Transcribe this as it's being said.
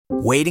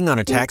Waiting on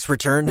a tax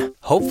return?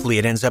 Hopefully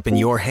it ends up in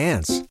your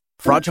hands.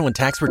 Fraudulent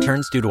tax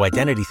returns due to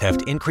identity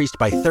theft increased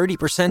by 30%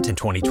 in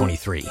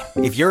 2023.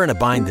 If you're in a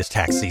bind this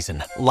tax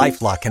season,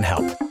 LifeLock can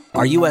help.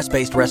 Our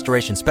U.S.-based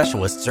restoration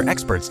specialists are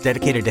experts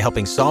dedicated to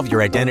helping solve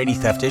your identity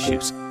theft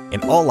issues.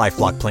 And all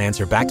LifeLock plans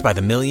are backed by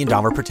the $1 Million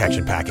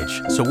Protection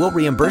Package. So we'll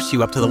reimburse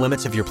you up to the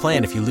limits of your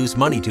plan if you lose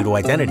money due to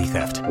identity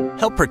theft.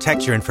 Help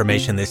protect your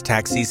information this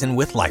tax season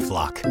with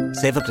LifeLock.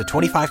 Save up to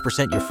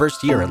 25% your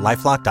first year at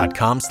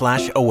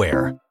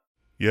LifeLock.com/aware.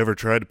 You ever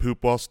tried to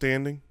poop while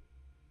standing?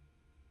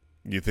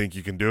 You think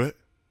you can do it?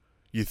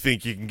 You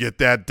think you can get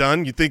that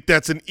done? You think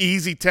that's an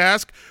easy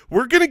task?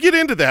 We're going to get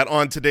into that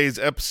on today's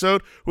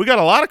episode. We got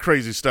a lot of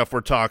crazy stuff we're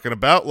talking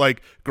about,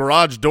 like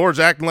garage doors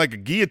acting like a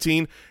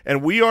guillotine,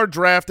 and we are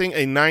drafting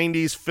a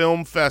 90s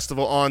film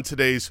festival on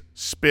today's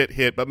Spit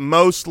Hit. But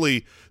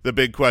mostly the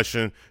big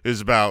question is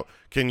about,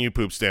 can you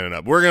poop standing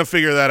up? We're going to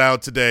figure that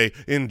out today.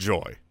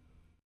 Enjoy.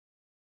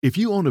 If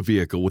you own a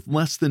vehicle with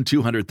less than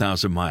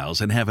 200,000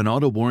 miles and have an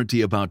auto warranty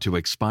about to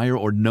expire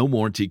or no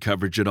warranty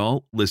coverage at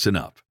all, listen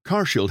up.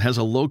 CarShield has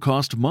a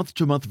low-cost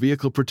month-to-month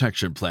vehicle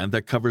protection plan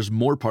that covers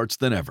more parts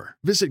than ever.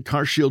 Visit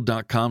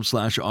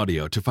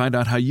carshield.com/audio to find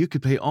out how you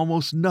could pay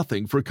almost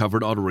nothing for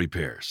covered auto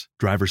repairs.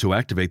 Drivers who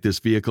activate this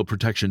vehicle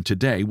protection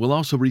today will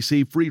also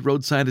receive free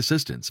roadside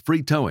assistance,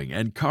 free towing,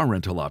 and car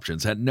rental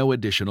options at no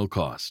additional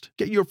cost.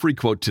 Get your free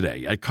quote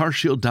today at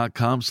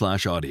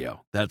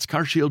carshield.com/audio. That's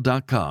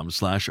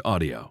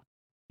carshield.com/audio.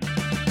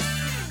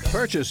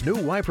 Purchase new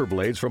wiper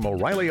blades from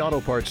O'Reilly Auto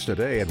Parts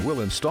today and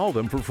we'll install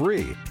them for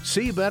free.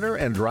 See better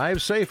and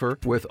drive safer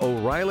with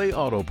O'Reilly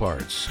Auto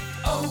Parts.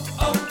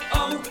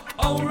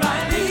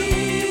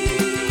 O'Reilly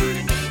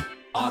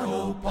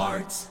Auto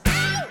Parts.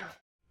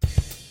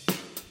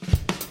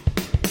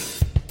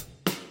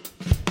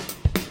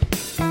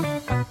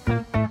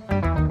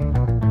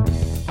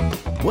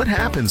 What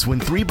happens when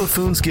three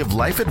buffoons give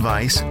life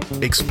advice,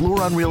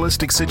 explore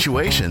unrealistic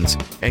situations,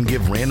 and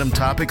give random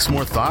topics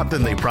more thought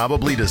than they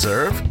probably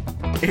deserve?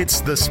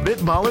 It's the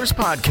Spitballers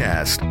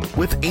Podcast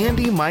with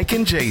Andy, Mike,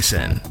 and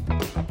Jason.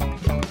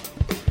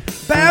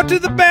 Bow to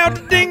the bow,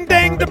 to ding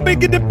dang, the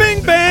big the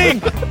bing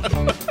bang.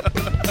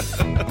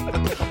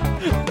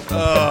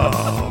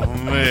 Oh,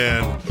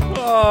 man.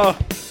 Oh,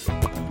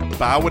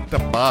 Bow with the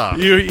bow.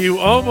 you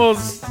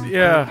almost,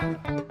 yeah.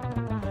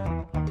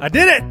 I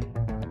did it.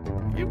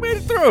 You made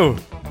it through.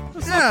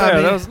 That's not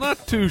bad. That was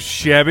not too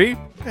shabby.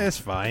 It's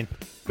fine.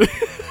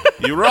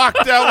 You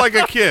rocked out like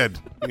a kid,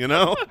 you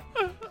know?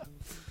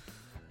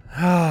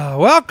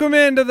 Welcome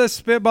into the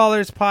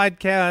Spitballers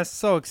Podcast.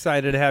 So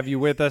excited to have you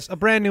with us. A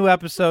brand new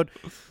episode.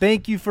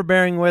 Thank you for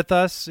bearing with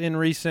us in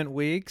recent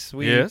weeks.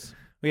 We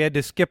had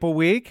to skip a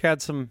week,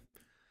 had some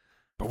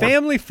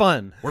family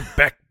fun. We're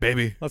back,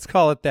 baby. Let's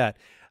call it that.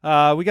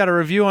 We got a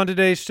review on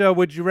today's show.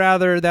 Would you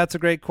rather? That's a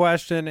great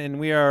question, and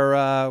we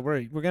are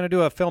we're going to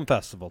do a film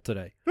festival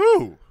today.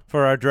 Ooh.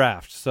 For our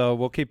draft. So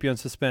we'll keep you in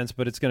suspense,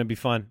 but it's going to be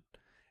fun.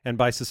 And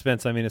by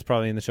suspense, I mean it's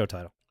probably in the show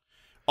title.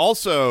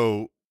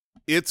 Also,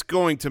 it's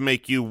going to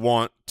make you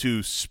want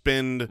to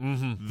spend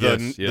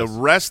the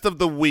rest of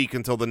the week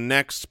until the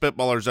next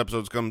Spitballers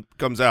episode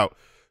comes out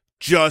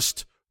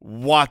just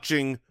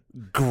watching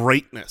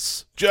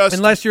greatness. Just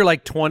unless you're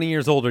like 20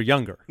 years old or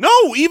younger. No,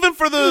 even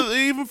for the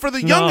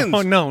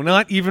youngins. No,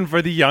 not even for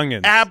the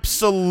youngins.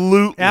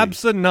 Absolutely.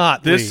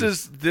 Absolutely. This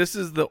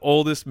is the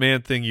oldest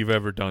man thing you've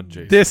ever done,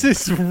 Jason. This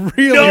is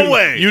really no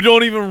way. You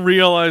don't even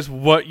realize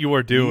what you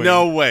are doing.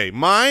 No way.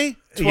 My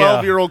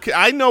 12-year-old kid,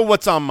 I know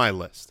what's on my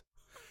list.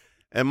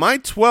 And my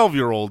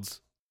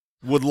 12-year-olds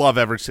would love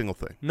every single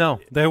thing. No,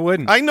 they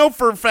wouldn't. I know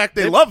for a fact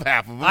they love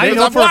half of them. I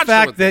know for a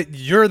fact that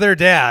you're their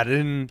dad,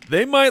 and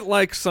they might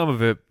like some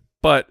of it,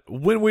 but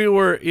when we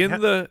were in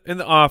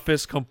the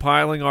office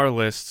compiling our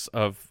lists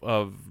of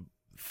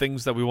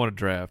things that we want to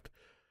draft,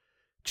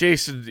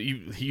 Jason,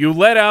 you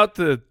let out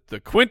the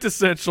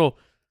quintessential.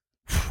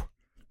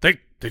 They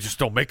just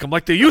don't make them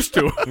like they used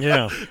to.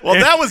 Yeah. Well,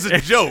 that was a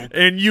joke,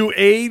 and you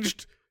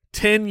aged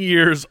 10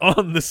 years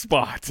on the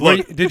spot.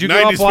 Look, did you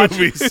grow up watching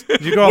movies?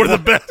 Did you grow up the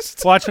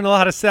best? Watching a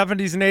lot of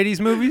 70s and 80s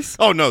movies?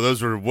 Oh no,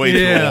 those were way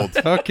too old.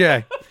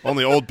 Okay.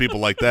 Only old people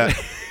like that.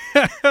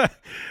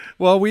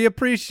 Well, we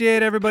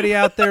appreciate everybody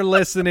out there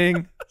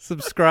listening,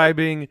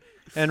 subscribing,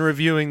 and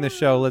reviewing the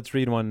show. Let's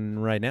read one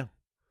right now.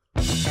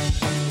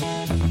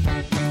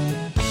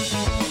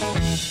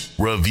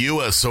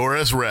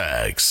 Reviewasaurus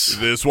Rex.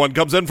 This one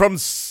comes in from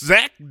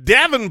Zach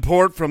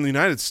Davenport from the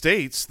United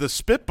States. The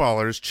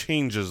Spitballers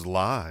changes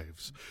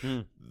lives.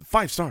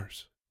 5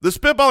 stars. The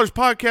Spitballers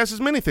podcast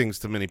is many things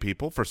to many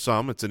people. For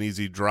some, it's an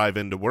easy drive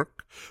into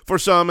work. For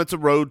some, it's a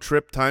road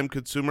trip time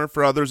consumer.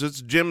 For others,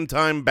 it's gym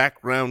time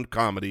background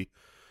comedy.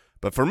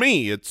 But for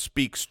me, it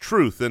speaks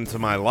truth into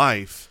my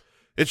life.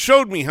 It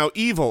showed me how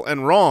evil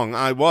and wrong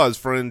I was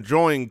for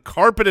enjoying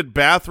carpeted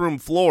bathroom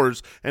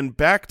floors and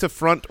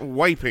back-to-front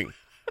wiping.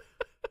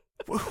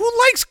 Who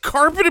likes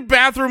carpeted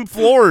bathroom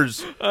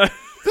floors?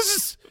 This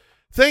is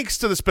thanks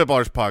to the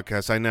Spitballers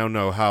podcast. I now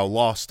know how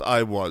lost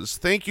I was.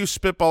 Thank you,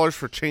 Spitballers,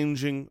 for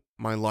changing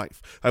my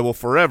life. I will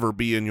forever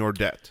be in your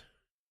debt.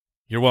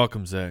 You're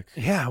welcome, Zach.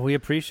 Yeah, we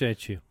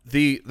appreciate you.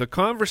 The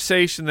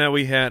conversation that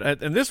we had,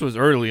 and this was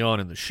early on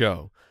in the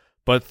show,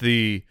 but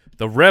the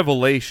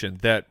revelation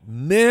that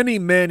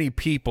many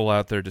people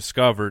out there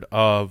discovered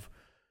of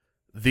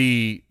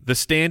the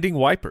standing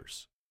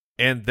wipers,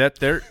 and that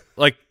they're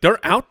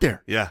out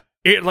there. Yeah.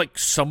 Like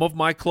some of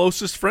my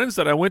closest friends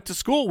that I went to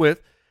school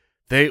with,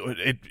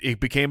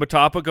 it became a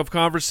topic of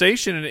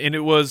conversation, and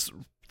it was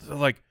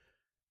like,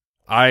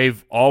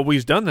 I've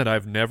always done that.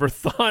 I've never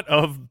thought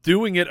of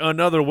doing it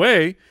another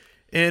way,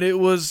 and it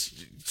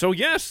was so.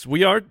 Yes,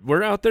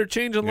 we're out there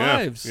changing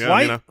lives.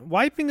 Yeah,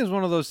 wiping is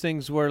one of those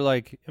things where,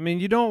 like, I mean,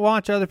 you don't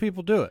watch other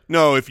people do it.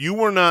 No, if you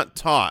were not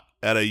taught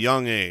at a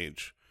young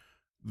age,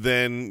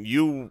 then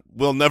you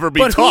will never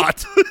be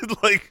taught.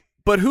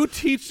 But who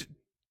teach?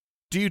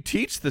 Do you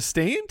teach the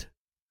stand?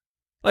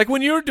 Like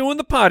when you were doing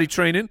the potty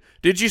training,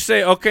 did you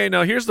say, okay,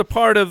 now here's the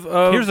part of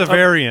here's a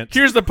variant.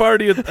 Here's the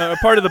part of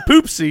the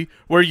poopsie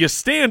where you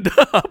stand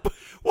up.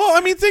 Well,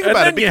 I mean, think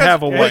about it. Because you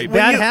have a wipe.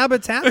 Bad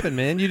habits happen,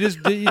 man. You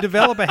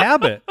develop a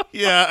habit.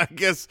 Yeah, I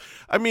guess.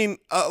 I mean,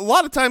 a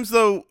lot of times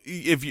though,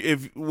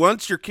 if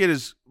once your kid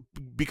is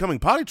becoming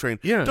potty trained,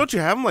 don't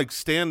you have them like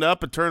stand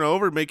up and turn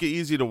over, make it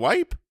easy to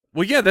wipe?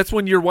 Well, yeah, that's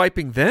when you're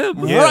wiping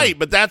them. Yeah. Right,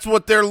 but that's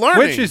what they're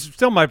learning. Which is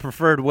still my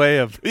preferred way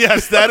of.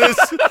 Yes, that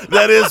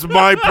is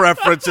my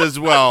preference as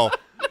well.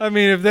 I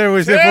mean,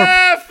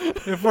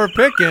 if we're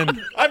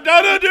picking, I've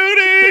done a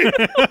duty.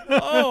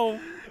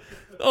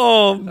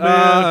 Oh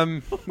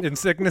man. In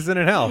sickness and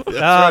in health. That's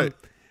right.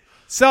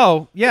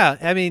 So yeah,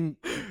 I mean,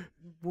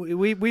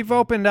 we've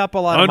opened up a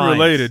lot of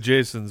unrelated. minds.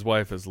 Jason's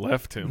wife has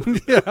left him.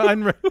 Yeah,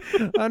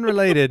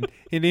 unrelated.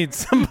 He needs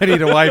somebody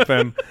to wipe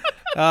him.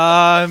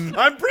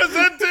 I'm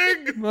presenting.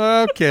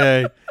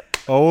 Okay.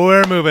 Oh,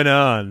 we're moving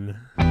on.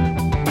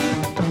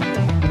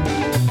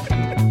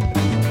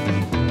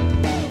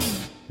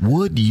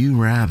 Would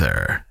you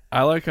rather?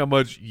 I like how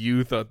much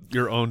you thought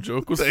your own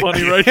joke was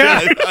funny right now.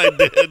 now. I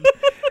did.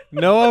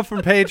 Noah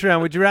from Patreon,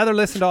 would you rather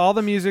listen to all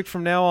the music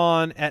from now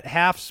on at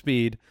half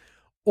speed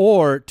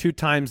or 2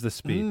 times the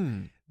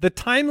speed? The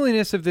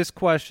timeliness of this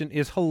question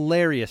is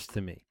hilarious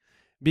to me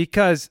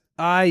because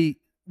I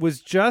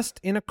was just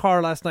in a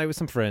car last night with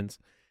some friends,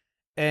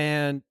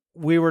 and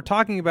we were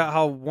talking about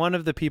how one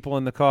of the people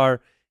in the car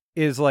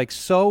is like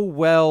so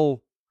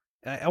well,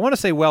 I want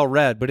to say well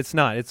read, but it's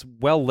not. It's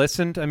well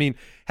listened. I mean,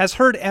 has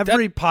heard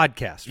every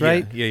podcast,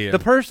 right? Yeah. The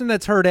person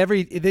that's heard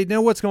they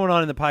know what's going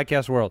on in the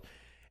podcast world.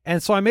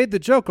 And so I made the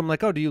joke. I'm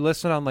like, oh, do you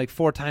listen on like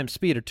 4 times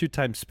speed or 2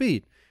 times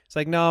speed? It's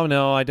like, no,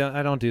 I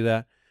don't do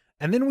that.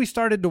 And then we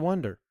started to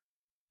wonder,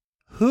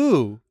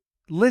 who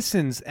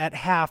listens at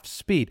half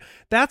speed?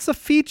 That's a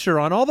feature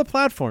on all the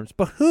platforms,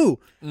 but who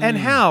and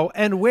how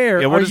and where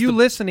are you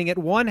listening at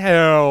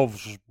 1/2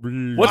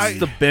 speed? What's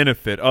the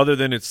benefit other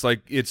than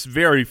it's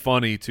very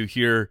funny to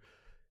hear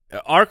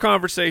our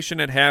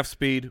conversation at half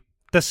speed?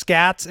 The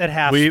scats at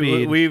half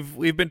speed.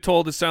 We've been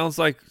told it sounds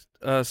like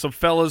some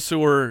fellas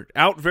who are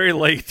out very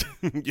late.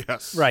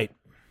 Yes, right.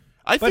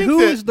 But who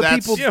is the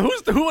people? Yeah,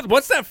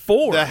 what's that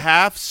for? The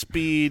half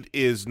speed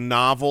is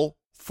novel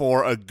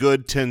for a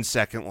good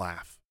 10-second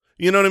laugh.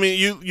 You know what I mean?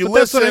 You listen.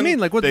 That's what I mean.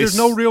 Like, there's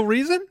no real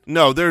reason?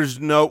 No, there's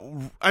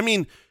no. I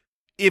mean,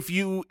 if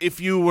you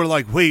were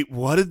like, wait,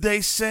 what did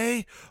they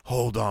say?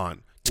 Hold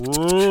on.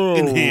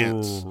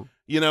 Enhance.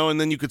 You know, and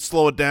then you could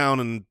slow it down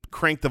and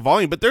crank the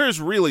volume. But there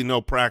is really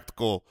no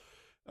practical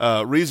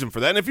reason for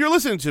that. And if you're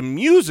listening to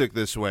music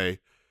this way,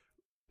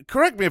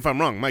 correct me if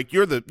I'm wrong, Mike.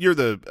 You're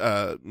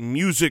the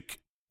music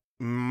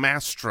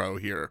maestro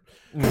here.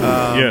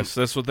 Yes,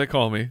 that's what they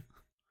call me.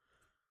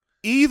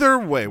 Either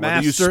way,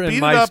 whether you speed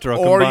it up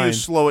or you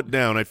slow it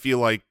down, I feel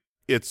like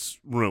it's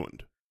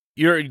ruined.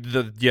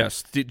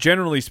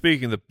 Generally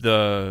speaking,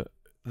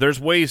 there's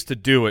ways to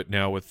do it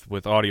now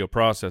with audio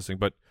processing,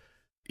 but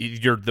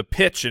the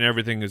pitch and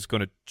everything is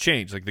going to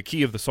change. Like the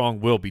key of the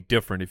song will be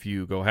different if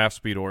you go half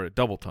speed or at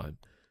double time.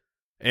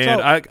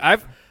 And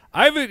I've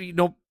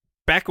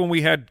back when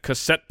we had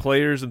cassette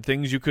players and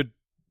things, you could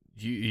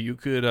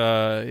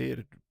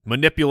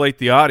manipulate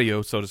the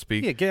audio, so to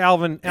speak. Yeah, get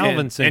Alvin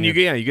singing. And you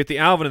get the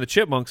Alvin and the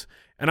Chipmunks.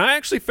 And I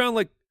actually found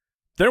like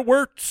there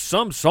were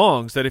some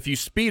songs that if you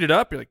speed it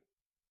up, you're like,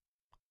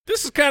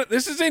 this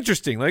is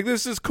interesting. Like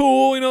this is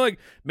cool, like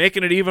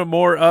making it even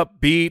more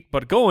upbeat,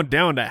 but going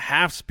down to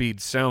half speed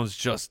sounds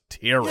just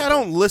terrible. Yeah, I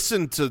don't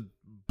listen to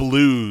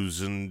blues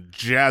and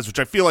jazz, which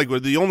I feel like were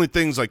the only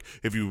things like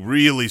if you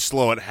really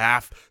slow it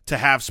half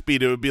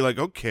speed, it would be like,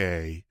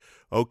 okay,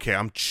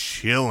 I'm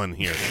chilling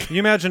here. Can you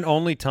imagine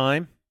Only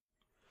Time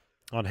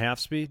on half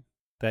speed?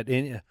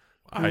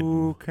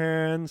 Who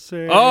can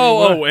say?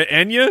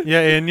 Enya?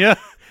 Yeah, Enya.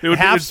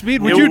 Half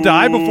speed? Would you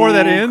die before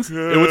that ends?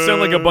 It would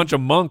sound like a bunch of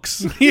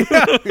monks. Yeah.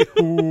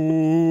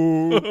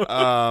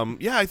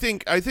 I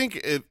think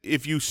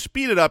if you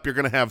speed it up, you're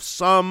going to have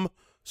some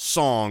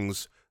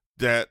songs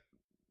that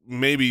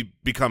maybe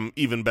become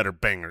even better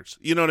bangers.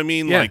 You know what I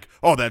mean? Yeah. Like,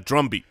 that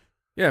drum beat.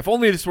 Yeah, if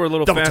only this were a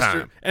little Double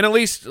faster. time. And at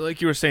least,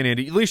 like you were saying,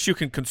 Andy, at least you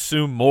can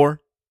consume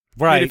more.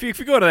 Right. I mean, if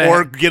you go to that,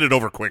 or get it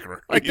over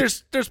quicker. like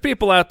there's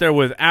people out there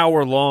with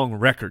hour-long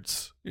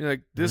records. You're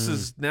like, this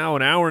is now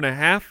an hour and a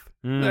half.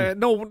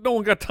 No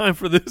one got time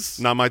for this.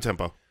 Not my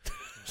tempo.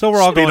 So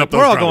we're all Speed going. up those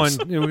We're all drums.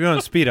 going. We're going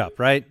to speed up,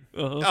 right?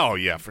 Oh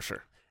yeah, for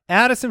sure.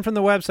 Addison from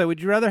the website,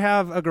 would you rather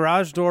have a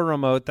garage door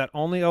remote that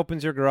only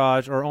opens your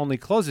garage or only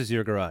closes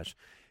your garage?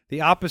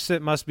 The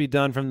opposite must be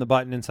done from the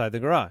button inside the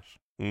garage.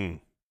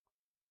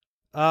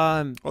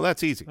 Well,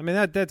 that's easy. I mean,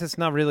 that's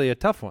not really a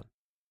tough one.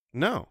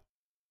 No.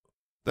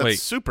 That's Wait.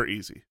 super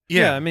easy.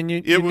 Yeah, I mean,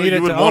 you You need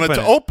it would to want open it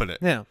to open it.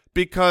 Yeah.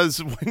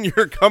 Because when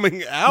you're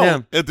coming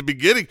out at the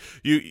beginning,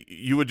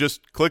 you would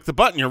just click the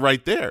button. You're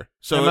right there.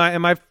 So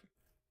am I?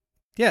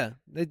 Yeah.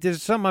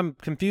 There's something I'm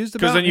confused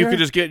about. Because then you here? could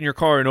just get in your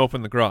car and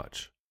open the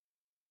garage.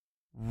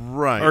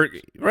 right.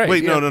 Right.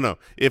 Wait, yeah. no.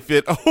 If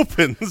it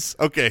opens,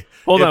 okay.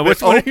 Hold if on, it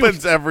which one are you-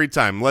 opens every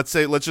time. Let's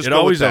just It go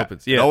always with that.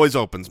 opens, yeah. It always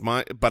opens.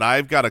 But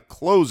I've got to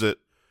close it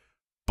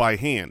by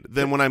hand.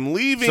 Then when I'm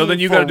leaving, So then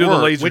you got to do the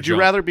laser. Would you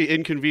jump. rather be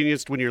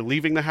inconvenienced when you're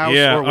leaving the house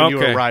Yeah, or when you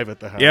okay. arrive at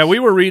the house? Yeah, we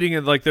were reading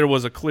it like there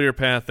was a clear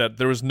path that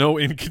there was no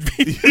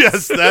inconvenience.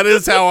 Yes, that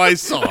is how I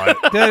saw it.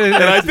 That is-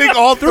 And I think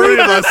all three of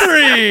us,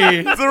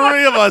 Three.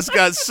 three of us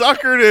got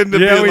suckered into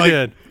Yeah, being we like,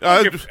 did.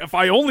 If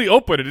I only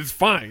open it, it's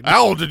fine.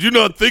 Al, did you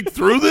not think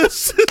through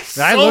this?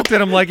 I looked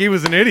at him like he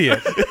was an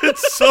idiot.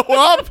 It's so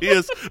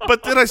obvious.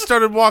 But then I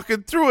started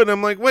walking through it, and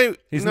I'm like, wait.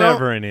 He's no.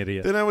 never an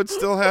idiot. Then I would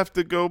still have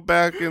to go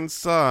back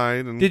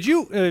inside. And Did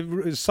you,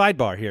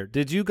 sidebar here,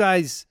 did you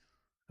guys,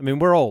 I mean,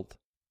 we're old.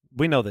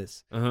 We know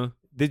this. Uh-huh.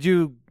 Did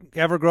you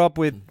ever grow up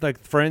with like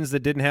friends that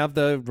didn't have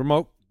the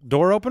remote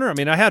door opener? I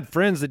mean, I had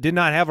friends that did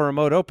not have a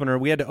remote opener.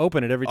 We had to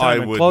open it every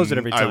time and close it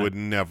every time. I would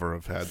never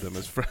have had them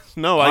as friends.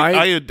 No,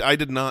 I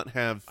did not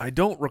have. I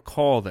don't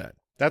recall that.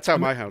 That's how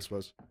my house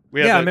was.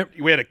 We had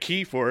we had a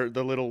key for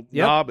the little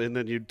knob, and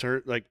then you'd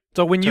turn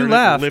So when you turn it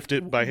and left, lift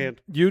it by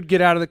hand. you'd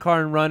get out of the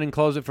car and run and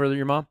close it for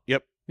your mom?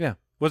 Yep. Yeah.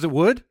 Was it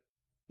wood?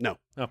 No.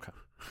 Okay.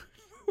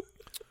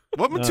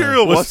 What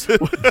material was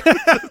it?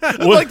 I'd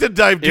like to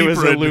dive It deeper. was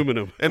into-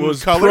 aluminum. And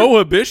Was color.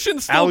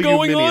 prohibition still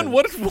going on?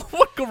 Aluminium.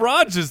 What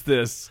garage is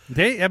this?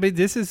 I mean,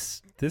 this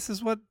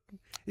is what.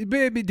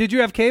 Baby, did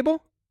you have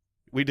cable?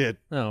 We did.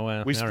 Oh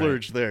well, We all right.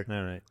 splurged there.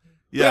 All right.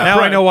 Yeah.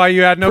 Now I know why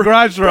you had no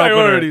garage door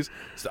Priorities.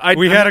 So opener.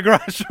 We had a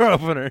garage door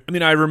opener. I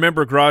mean, I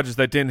remember garages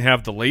that didn't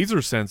have the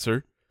laser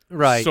sensor.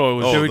 Right. So it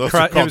was, Oh, those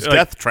are called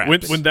death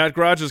traps. when that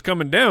garage is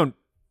coming down,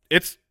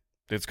 it's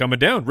coming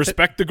down.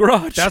 Respect the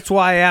garage. That's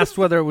why I asked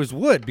whether it was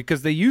wood,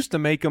 because they used to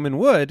make them in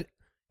wood,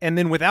 and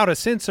then without a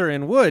sensor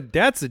in wood,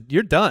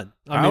 you're done.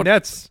 I mean,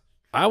 that's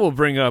I will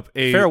bring up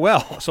a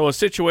farewell. So a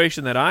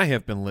situation that I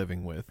have been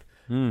living with,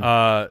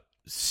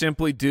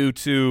 simply due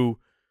to,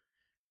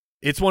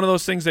 it's one of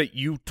those things that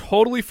you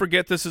totally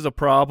forget this is a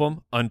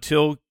problem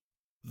until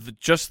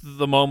just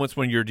the moments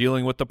when you're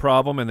dealing with the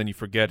problem, and then you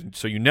forget it.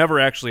 So you never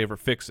actually ever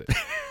fix it.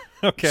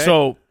 Okay.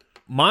 So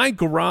my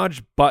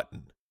garage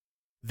button,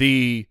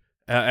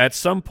 at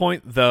some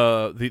point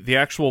the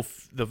actual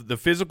the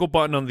physical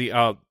button on the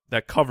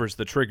that covers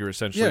the trigger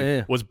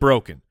essentially was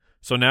broken.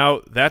 So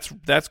now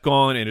that's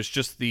gone, and it's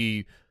just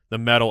the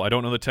metal. I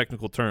don't know the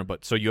technical term,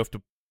 but so you have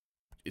to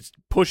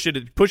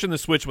pushing the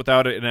switch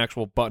without an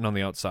actual button on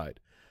the outside.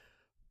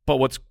 But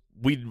what's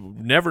we've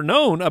never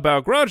known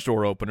about garage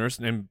door openers,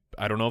 and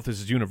I don't know if this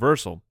is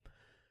universal,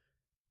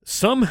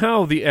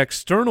 somehow the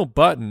external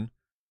button,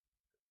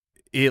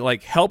 it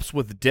like helps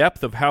with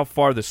depth of how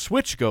far the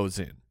switch goes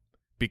in,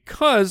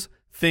 because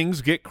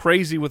things get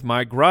crazy with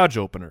my garage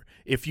opener.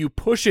 If you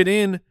push it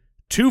in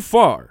too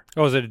far,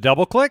 Oh, is it a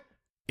double click?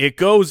 it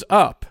goes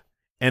up,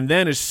 and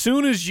then as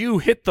soon as you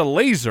hit the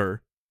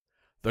laser,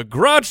 the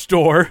garage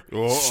door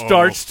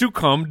starts to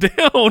come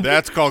down.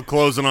 That's called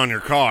closing on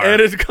your car.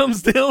 And it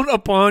comes down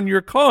upon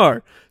your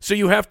car. So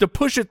you have to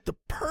push it the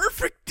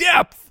perfect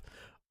depth,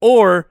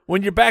 or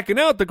when you're backing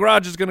out, the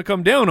garage is going to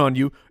come down on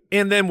you.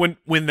 And then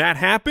when that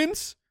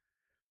happens,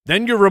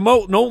 then your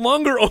remote no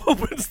longer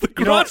opens the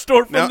garage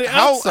door from Now, the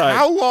how outside.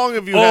 how long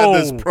have you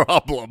had this Oh.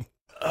 problem?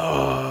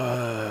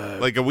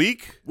 Like a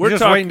week? We're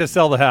just waiting to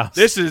sell the house.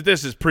 This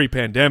is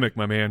pre-pandemic,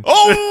 my man.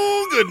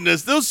 Oh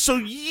goodness, those so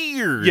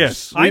years.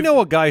 Yes. I know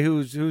a guy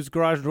whose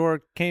garage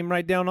door came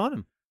right down on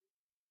him.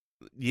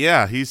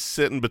 Yeah, he's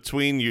sitting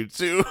between you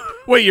two.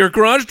 Wait, your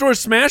garage door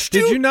smashed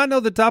Did you not know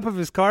the top of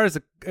his car is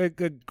a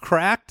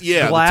cracked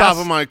Yeah, glass? the top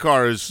of my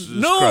car is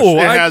No, crushed. It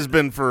I- has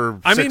been for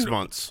I 6 mean,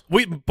 months.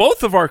 We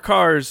both of our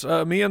cars,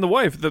 me and the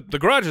wife, the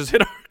garage has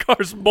hit our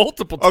cars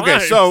multiple times. Okay,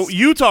 so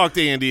you talked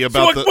to Andy So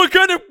about what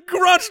kind of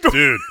garage door?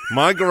 Dude,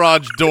 my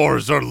garage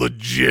doors are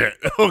legit.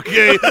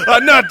 Okay,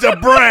 not to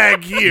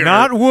brag here.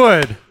 Not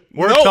wood.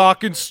 We're Nope.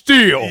 talking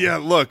steel. Yeah,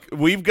 look,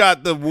 we've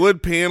got the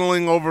wood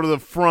paneling over the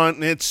front,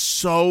 and it's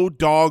so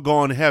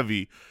doggone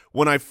heavy.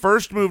 When I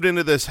first moved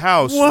into this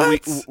house,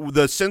 What?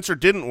 the sensor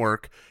didn't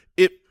work.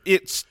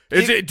 Is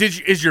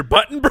your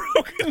button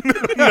broken?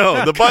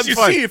 No, the 'Cause button's you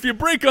fine. see, if you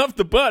break off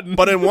the button,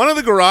 But in one of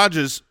the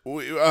garages,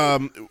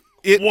 it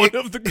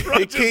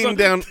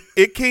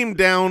came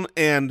down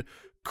and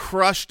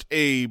crushed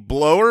a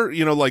blower.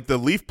 You know, like the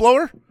leaf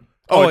blower.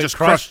 Oh, it just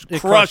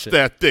crushed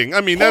that thing.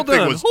 I mean, that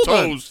thing was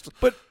toast.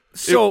 But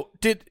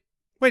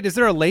Wait, is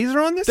there a laser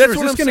on this? That's or is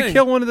what this I'm going to saying.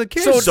 kill one of the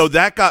kids? So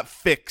that got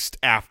fixed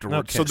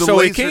afterwards. Okay. So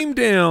it came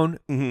down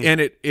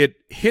and it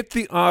hit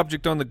the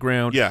object on the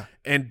ground. Yeah.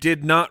 And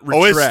did not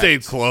retract. Oh, it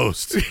stayed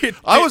closed.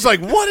 I was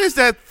like, what is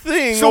that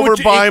thing over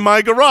by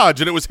my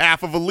garage? And it was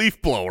half of a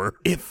leaf blower.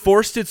 It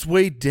forced its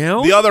way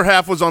down? The other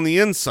half was on the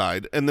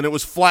inside, and then it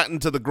was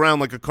flattened to the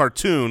ground like a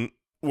cartoon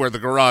where the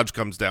garage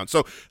comes down.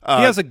 So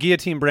he has a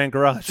Guillotine brand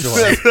garage door.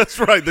 That's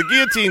right. The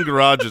Guillotine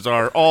garages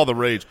are all the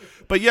rage.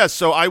 But yes,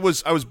 so I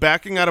was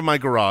backing out of my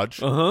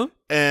garage,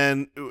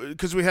 and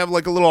because we have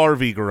like a little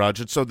RV garage,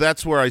 and so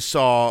that's where I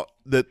saw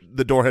that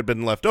the door had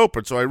been left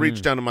open. So I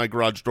reached down to my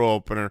garage door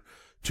opener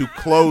to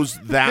close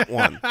that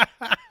one,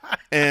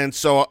 and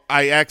so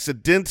I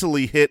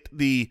accidentally hit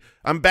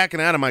I'm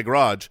backing out of my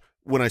garage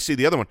when I see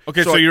the other one.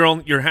 Okay, so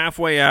you're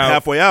halfway out.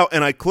 Halfway out,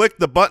 and I clicked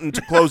the button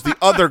to close the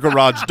other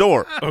garage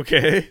door.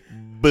 Okay.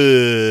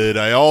 But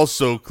I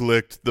also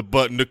clicked the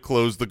button to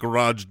close the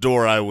garage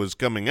door I was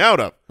coming out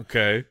of.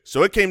 Okay.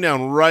 So it came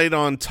down right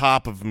on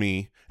top of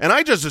me, and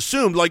I just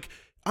assumed, like,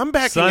 I'm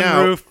backing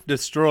out. Sunroof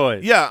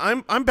destroyed.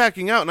 Yeah, I'm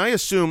backing out, and I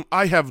assume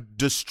I have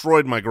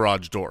destroyed my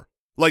garage door.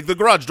 Like, the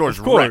garage door is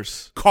Of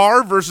course. wrecked.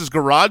 Car versus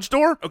garage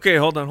door? Okay,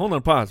 hold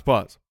on.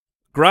 Pause.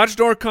 Garage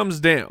door comes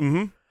down.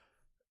 Mm-hmm.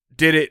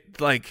 Did it,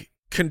 like,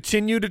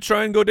 continue to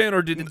try and go down,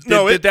 or did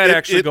that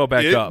actually go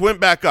back up? It went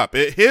back up.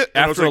 It hit,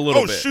 and I was After like, a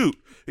little oh, bit. shoot.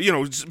 You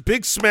know,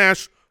 big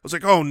smash. I was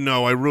like, oh,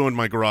 no, I ruined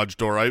my garage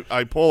door.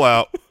 I pull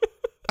out.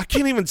 I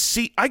can't even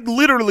see. I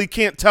literally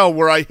can't tell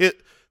where I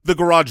hit the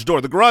garage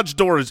door. The garage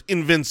door is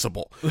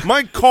invincible.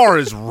 My car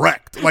is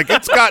wrecked. Like,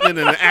 it's gotten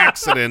in an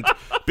accident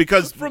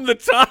because from the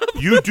top.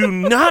 You do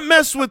not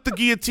mess with the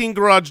Guillotine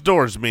garage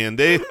doors, man.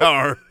 They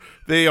are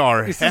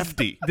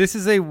hefty. This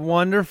is a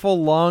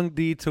wonderful long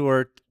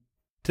detour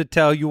to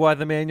tell you why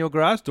the manual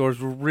garage doors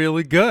were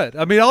really good.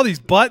 I mean, all these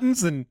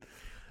buttons and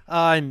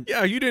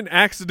yeah, you didn't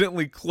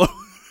accidentally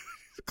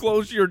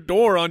close your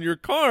door on your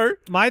car.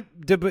 My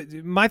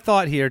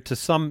thought here to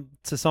sum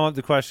up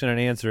the question and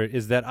answer it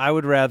is that I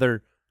would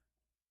rather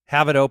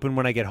have it open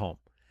when I get home.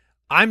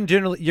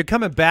 You're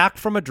coming back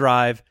from a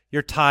drive,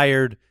 you're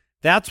tired.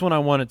 That's when I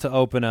want it to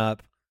open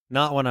up,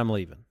 not when I'm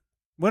leaving.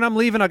 When I'm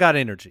leaving, I got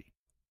energy.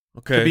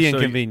 Okay, to be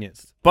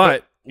inconvenienced.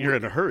 But you're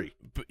in a hurry.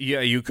 Yeah,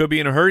 you could be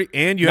in a hurry,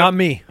 and you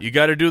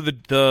got to do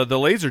the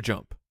laser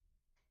jump.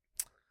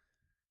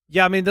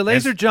 Yeah, I mean the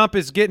laser jump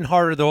is getting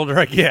harder the older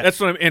I get. That's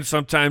what and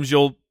sometimes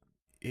you'll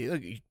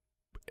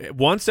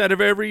once out of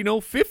every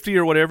 50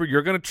 or whatever,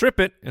 you're going to trip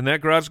it, and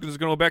that garage is going to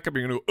go back up.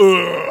 You're going to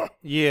go, ugh.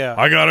 Yeah,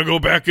 I got to go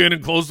back in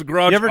and close the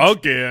garage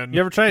again. You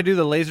ever try to do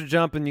the laser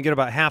jump and you get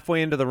about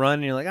halfway into the run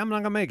and you're like, I'm not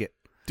going to make it.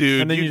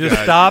 Dude, and then you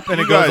just stop and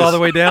it goes all the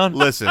way down.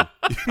 Listen,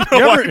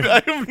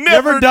 I've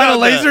never done a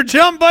laser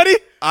jump, buddy.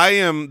 I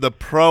am the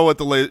pro at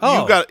the laser.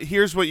 Oh.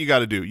 Here's what you got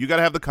to do. You got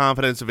to have the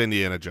confidence of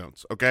Indiana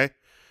Jones. Okay,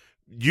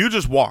 you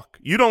just walk.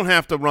 You don't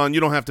have to run. You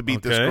don't have to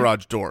beat this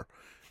garage door.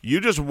 You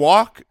just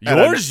walk.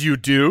 Yours, you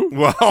do.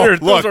 Well,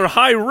 those are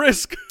high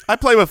risk. I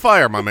play with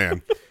fire, my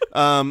man.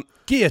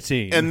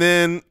 Guillotine. And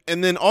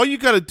then all you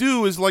got to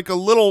do is like a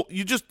little.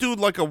 You just do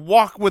like a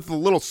walk with a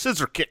little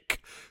scissor kick.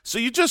 So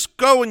you just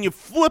go and you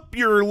flip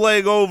your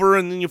leg over,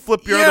 and then you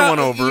flip your other one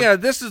over. Yeah,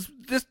 this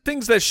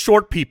things that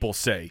short people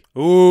say.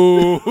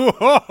 Ooh.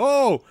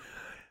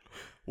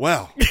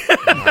 Well,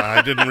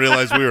 I didn't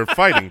realize we were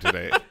fighting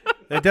today.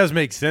 That does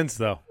make sense,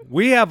 though.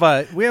 We have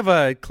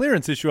a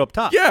clearance issue up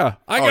top. Yeah,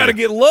 I got to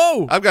get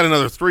low. I've got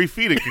another 3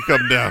 feet it could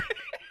come down.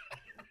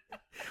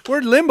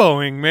 We're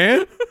limboing,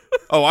 man.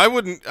 Oh, I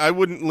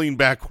wouldn't lean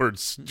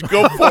backwards.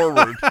 Go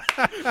forward.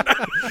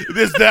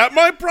 Is that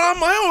my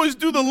problem? I always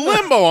do the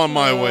limbo on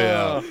my way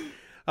out.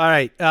 All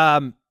right.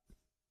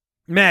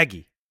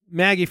 Maggie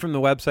from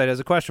the website has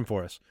a question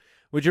for us.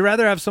 Would you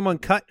rather have someone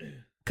cut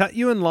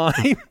you in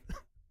line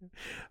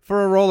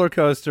for a roller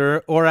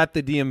coaster or at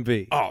the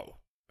DMV? Oh.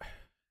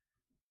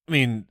 I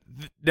mean,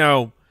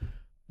 now,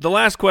 the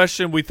last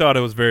question, we thought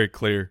it was very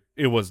clear.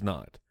 It was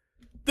not.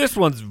 This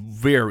one's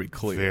very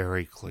clear.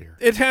 Very clear.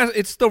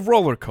 It's the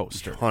roller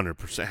coaster.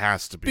 100%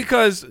 has to be.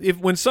 Because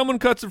when someone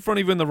cuts in front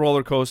of you in the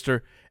roller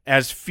coaster,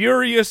 as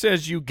furious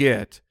as you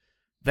get,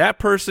 that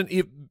person,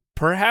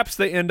 perhaps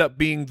they end up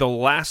being the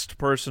last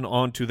person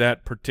onto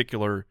that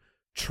particular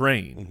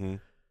train. Mm-hmm.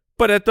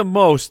 But at the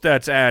most,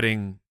 that's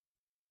adding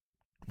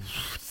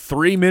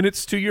 3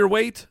 minutes to your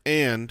wait.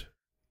 And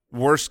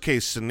worst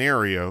case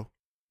scenario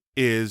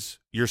is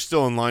you're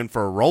still in line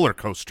for a roller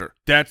coaster.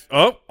 That's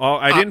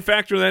I didn't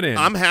factor that in.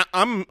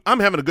 I'm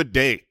having a good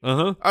day.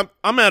 Uh-huh.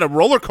 I'm at a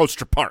roller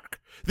coaster park.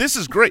 This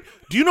is great.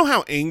 Do you know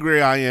how angry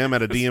I am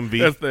at a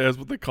DMV? That's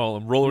what they call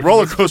them,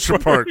 roller coaster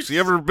parks. You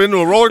ever been to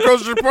a roller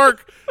coaster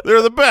park?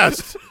 They're the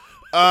best.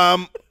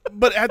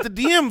 But at the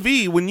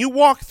DMV, when you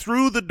walk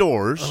through the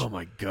doors, oh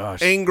my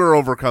gosh, anger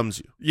overcomes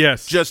you.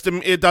 Yes,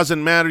 it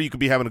doesn't matter. You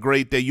could be having a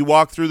great day. You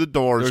walk through the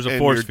doors. There's a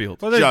force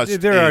field. Well,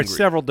 there are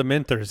several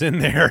Dementors in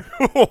there.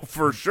 Oh,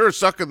 for sure,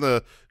 sucking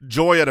the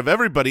joy out of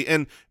everybody.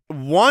 And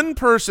one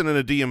person in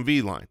a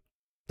DMV line,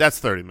 that's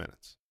 30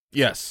 minutes.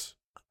 Yes.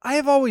 I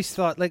have always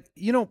thought, like,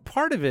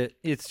 part of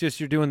it's just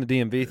you're doing the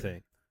DMV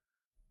thing.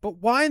 But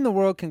why in the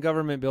world can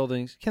government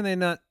buildings, can they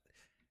not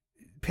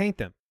paint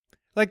them?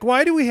 Like,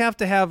 why do we have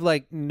to have,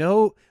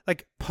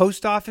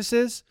 post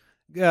offices,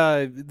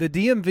 the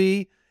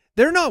DMV,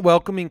 they're not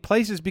welcoming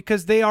places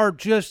because they are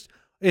just,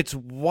 it's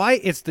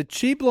white, it's the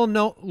cheap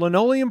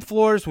linoleum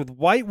floors with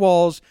white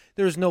walls.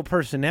 There's no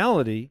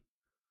personality.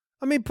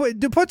 I mean,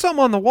 put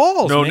something on the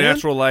walls, No man.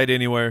 natural light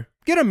anywhere.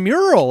 Get a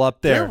mural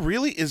up there. There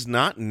really is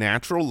not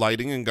natural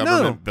lighting in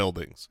government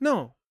buildings.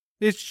 No.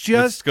 It's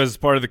just because it's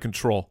part of the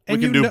control. We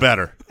can do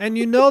better. And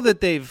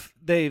that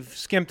they've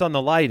skimped on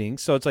the lighting,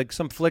 so it's like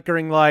some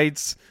flickering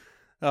lights.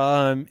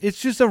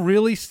 It's just a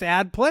really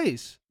sad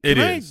place. Can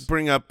I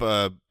bring up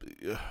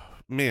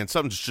man,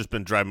 something's just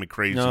been driving me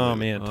crazy. No,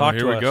 man. Talk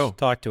to us.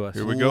 Talk to us.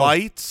 Here we go.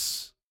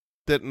 Lights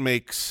that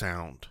make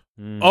sound.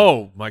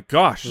 Oh my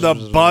gosh. The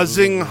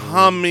buzzing,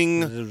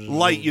 humming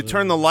light. You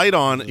turn the light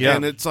on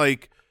and it's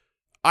like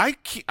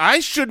I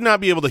should not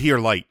be able to hear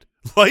light.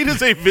 Light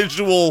is a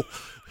visual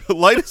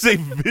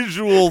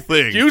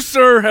thing. You,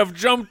 sir, have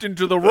jumped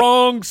into the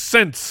wrong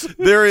sense.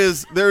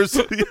 There's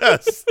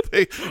yes.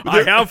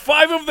 I have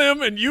 5 of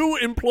them, and you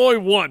employ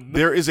 1.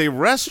 There is a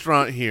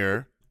restaurant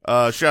here.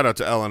 Shout out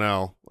to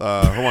L&L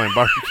Hawaiian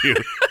Barbecue.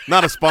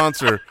 Not a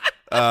sponsor.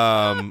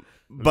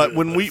 But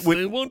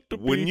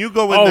when you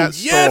go in that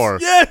store,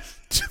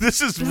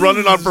 this is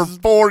running on for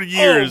 4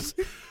 years.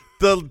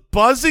 The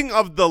buzzing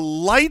of the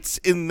lights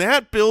in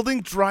that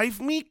building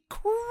drive me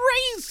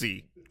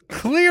crazy.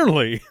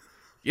 Clearly.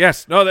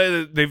 Yes.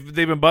 No, they've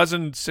been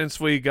buzzing since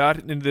we got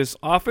into this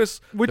office.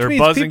 Which They're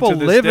means buzzing people to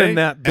this live day. in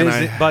that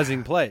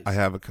buzzing place. I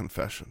have a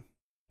confession.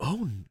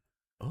 Oh.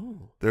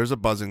 There's a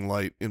buzzing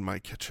light in my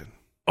kitchen.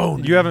 Oh,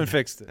 you haven't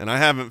fixed it. And I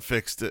haven't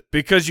fixed it.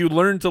 Because you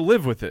learned to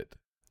live with it.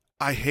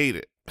 I hate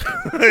it.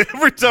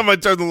 Every time I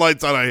turn the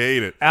lights on, I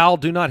hate it. Al,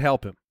 do not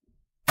help him.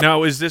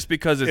 Now, is this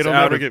because it'll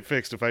never get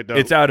fixed if I don't?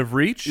 It's out of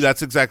reach?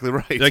 That's exactly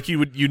right. Like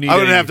you need. I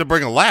would have to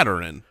bring a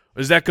ladder in.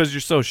 Is that because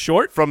you're so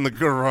short? From the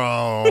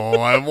garage,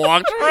 I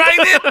walked right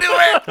into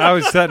it. I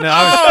was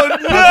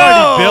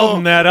already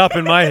building that up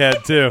in my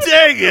head too.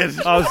 Dang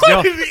it!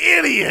 What an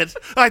idiot!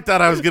 I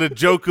thought I was going to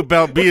joke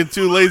about being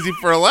too lazy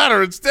for a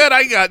ladder. Instead,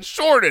 I got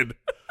shorted.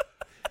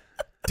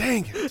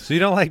 Dang it! So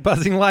you don't like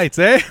buzzing lights,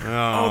 eh?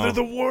 Oh, they're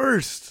the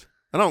worst.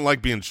 I don't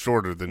like being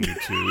shorter than you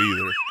two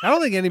either. I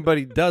don't think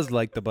anybody does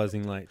like the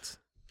buzzing lights.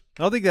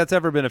 I don't think that's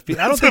ever been a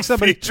feature. I don't think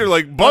somebody feature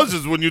like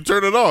buzzes when you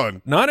turn it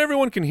on. Not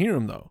everyone can hear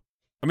them though.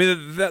 I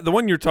mean, the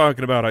one you're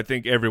talking about, I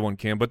think everyone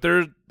can, but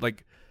there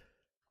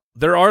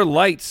are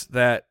lights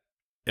that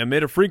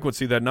emit a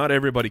frequency that not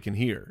everybody can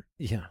hear.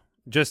 Yeah,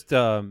 just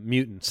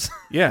mutants.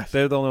 Yeah,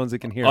 they're the only ones that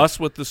can hear.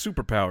 Us with the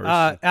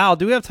superpowers. Al,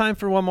 do we have time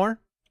for one more?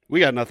 We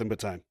got nothing but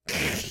time.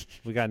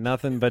 We got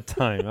nothing but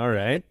time. All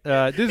right.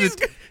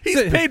 He's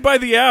paid by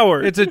the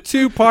hour. It's a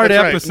 2-part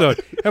episode.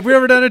 Right. Have we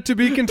ever done it to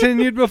be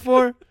continued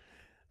before?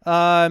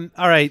 All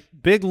right.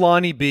 Big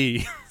Lonnie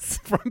B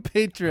from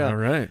Patreon. All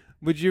right.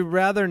 Would you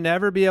rather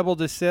never be able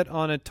to sit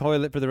on a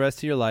toilet for the rest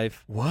of your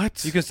life?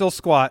 What? You can still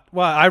squat.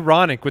 Well,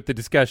 ironic with the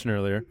discussion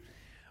earlier.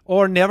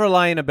 Or never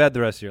lie in a bed the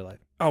rest of your life.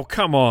 Oh,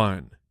 come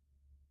on.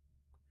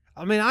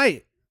 I mean, how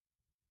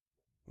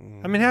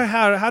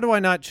do I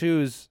not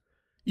choose?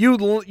 You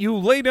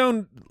lay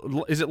down.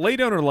 Is it lay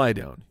down or lie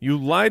down? You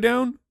lie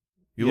down.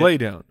 You lay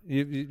down.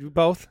 You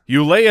both.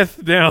 You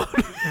layeth down.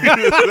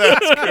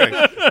 That's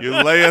great.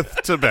 You layeth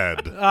to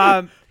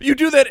bed. You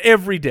do that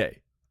every day.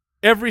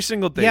 Every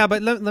single day. Yeah,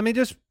 but let me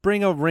just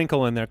bring a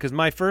wrinkle in there because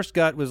my first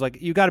gut was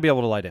like, you got to be able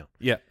to lie down.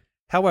 Yeah.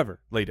 However.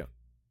 Lay down.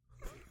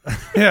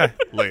 Yeah.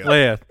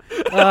 Layeth.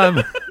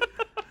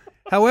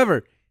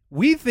 However,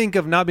 we think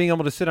of not being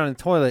able to sit on a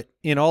toilet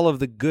in all of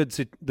the good,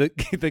 the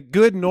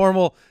good,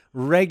 normal,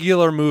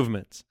 regular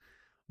movements.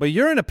 But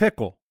you're in a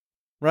pickle,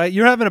 right?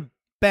 You're having a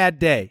bad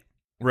day.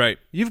 Right.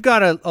 You've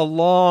got a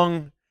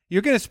long,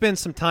 you're going to spend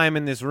some time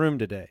in this room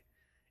today.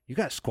 You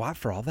got to squat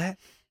for all that?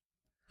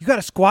 You got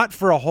to squat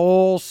for a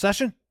whole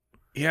session?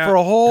 Yeah. For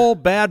a whole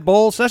bad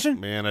bowl session?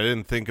 Man, I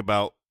didn't think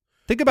about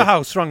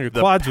how strong your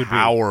quads would be. The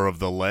power of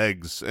the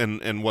legs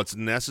and what's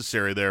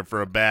necessary there for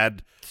a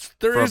bad time.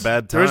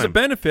 There is a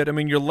benefit. I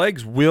mean, your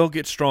legs will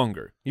get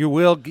stronger. You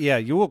will,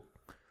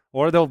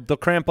 or they'll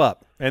cramp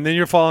up, and then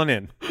you're falling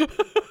in.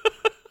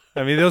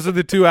 I mean, those are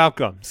the two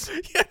outcomes.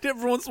 Yeah,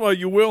 every once in a while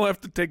you will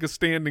have to take a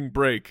standing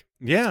break.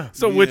 Yeah.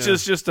 So which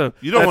is just a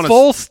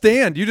full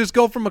stand. You just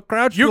go from a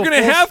crouch to a full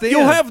stand.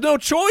 You'll have no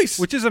choice.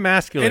 Which is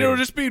emasculating. And it'll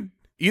just be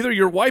either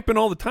you're wiping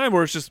all the time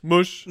or it's just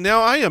mush.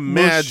 Now I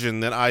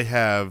imagine that I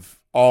have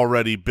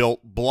already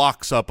built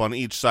blocks up on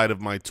each side of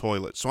my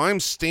toilet. So I'm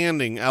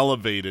standing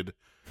elevated,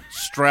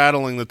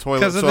 straddling the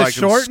toilet so I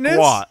can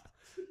squat.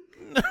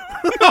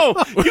 No,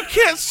 you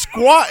can't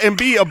squat and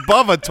be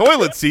above a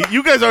toilet seat.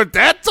 You guys aren't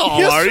that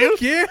tall, are you?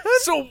 Yeah.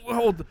 So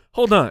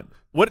hold on.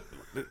 What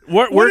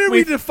what are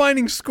we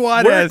defining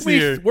squat as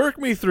here? Work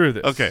me through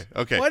this. Okay.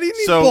 Why do you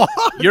need blocks?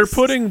 You're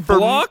putting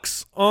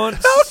blocks on.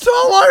 How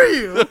tall are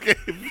you? Okay,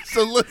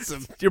 so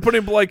listen. You're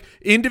putting like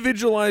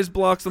individualized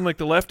blocks on like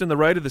the left and the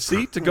right of the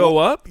seat to go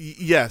up?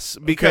 Yes,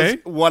 because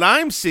what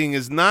I'm seeing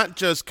is not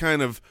just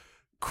kind of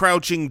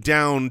crouching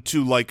down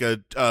to like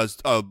a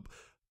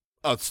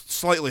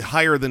slightly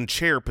higher than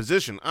chair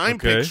position. I'm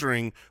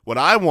picturing what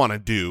I want to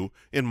do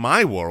in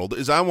my world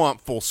is I want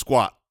full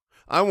squat.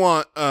 I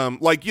want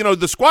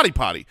the squatty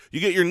potty. You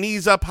get your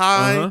knees up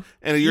high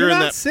and you're in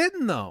not that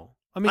sitting though.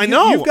 I mean, I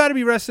know you've got to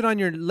be rested on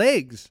your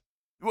legs.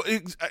 Well,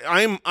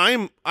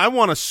 I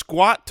want to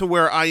squat to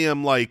where I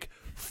am like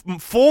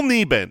full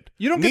knee bend.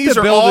 You don't knees get to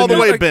are build all the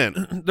way like, bent.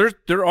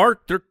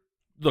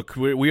 Look,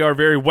 we are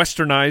very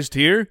westernized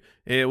here.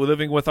 We're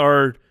living with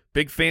our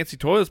big fancy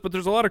toilets, but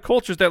there's a lot of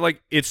cultures that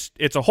like it's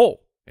a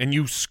hole and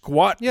you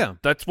squat. Yeah,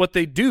 that's what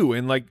they do,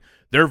 and like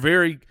they're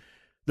very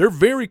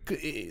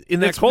in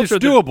that culture.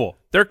 It's doable.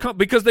 They're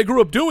because they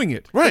grew up doing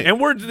it, right? And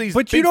we're these.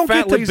 But big, you don't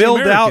fat, get to lazy build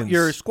Americans. out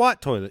your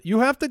squat toilet. You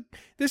have to.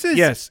 This is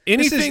This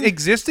is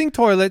existing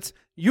toilets.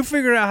 You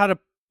figure out how to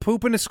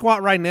poop in a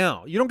squat right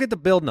now. You don't get to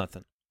build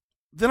nothing.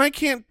 Then I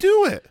can't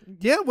do it.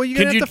 Yeah, well, you're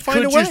gonna have to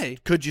find a way.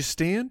 Could you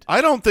stand?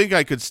 I don't think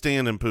I could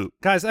stand and poop.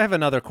 Guys, I have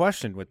another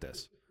question with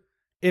this.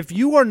 If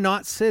you are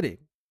not sitting,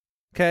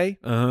 okay?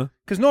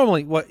 Because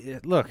normally,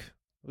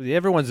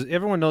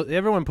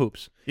 everyone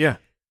poops. Yeah.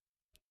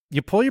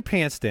 You pull your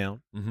pants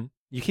down. Mm-hmm.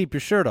 You keep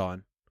your shirt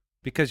on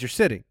because you're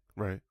sitting.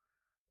 Right.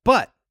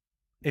 But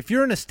if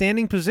you're in a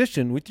standing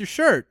position with your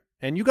shirt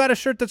and you got a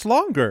shirt that's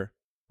longer,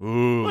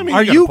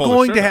 are you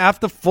going to have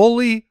to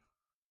fully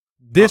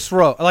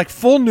disrobe, like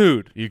full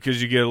nude?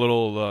 Because you get a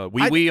little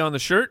wee on the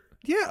shirt.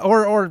 Yeah,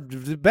 or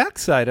the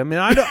backside. I mean,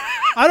 I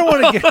don't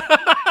want to get.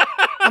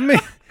 I mean,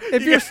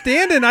 if you're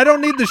standing, I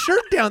don't need the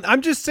shirt down.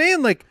 I'm just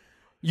saying, like,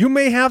 you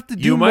may have to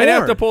do You might more.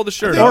 have to pull the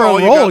shirt or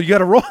up. a roll. You got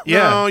to roll.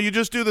 Yeah. No, you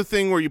just do the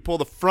thing where you pull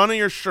the front of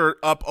your shirt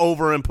up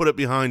over and put it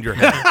behind your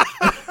head.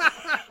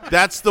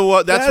 That's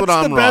what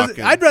I'm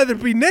rocking. I'd rather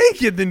be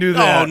naked than do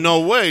that. Oh,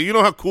 no way. You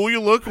know how cool you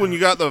look when you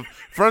got the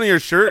front of your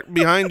shirt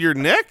behind your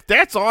neck?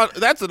 That's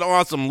an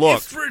awesome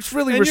look. It's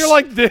really and you're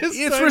like this.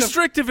 It's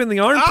restrictive in the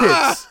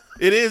armpits.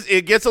 It is.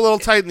 It gets a little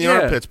tight in the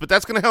armpits, but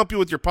that's going to help you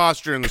with your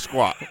posture in the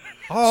squat.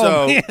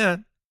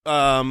 Man.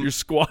 Your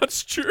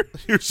squat's-ture?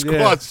 Your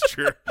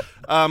squat's-ture.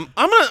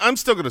 I'm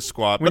still going to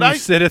squat. When you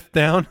sitteth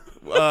down?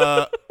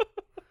 Well,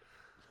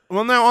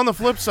 now, on the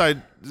flip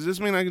side, does this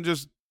mean I can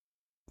just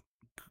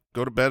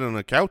go to bed on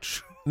a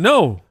couch?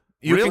 No.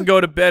 You can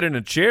go to bed in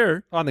a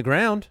chair. On the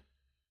ground?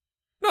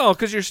 No,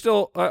 because you're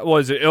still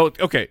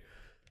okay.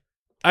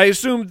 I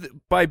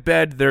assume by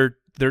bed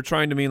they're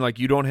trying to mean like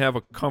you don't have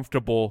a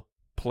comfortable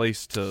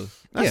place to.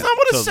 That's not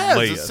what it says.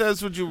 Layeth. It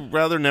says, would you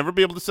rather never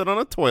be able to sit on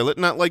a toilet?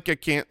 Not like I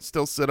can't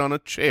still sit on a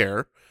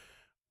chair,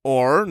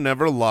 or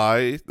never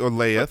lie or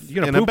layeth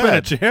you in poop a bed. in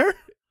a chair?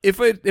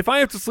 If I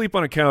have to sleep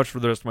on a couch for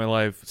the rest of my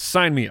life,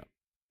 sign me up.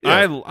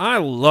 Yeah. I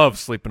love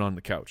sleeping on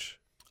the couch.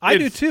 I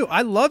do too.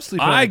 I love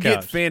sleeping on the couch. I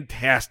get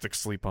fantastic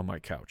sleep on my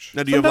couch.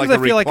 Now, do you have like a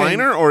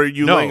recliner, or are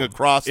you laying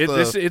across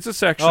the... It's a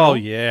sectional. Oh,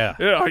 yeah.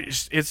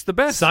 It's the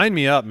best. Sign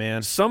me up,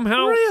 man.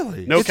 Somehow.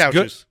 Really? No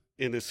couches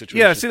in this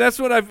situation. Yeah, see, that's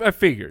what I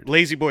figured.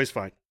 Lazy boy's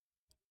fine.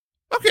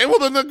 Okay, well,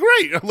 then they're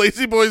great.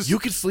 Lazy boys... You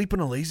could sleep in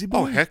a lazy boy?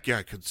 Oh, heck yeah,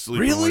 I could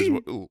sleep Really? in a lazy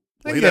boy.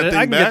 I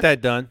can get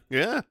that done.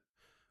 Yeah.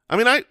 I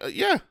mean,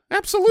 yeah,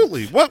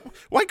 absolutely.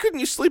 Why couldn't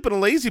you sleep in a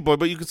lazy boy,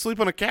 but you could sleep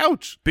on a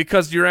couch?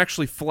 Because you're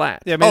actually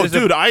flat. Yeah, I mean,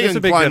 dude, I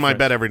incline my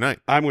bed every night.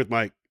 I'm with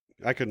Mike.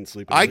 I couldn't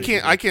sleep. I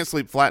can't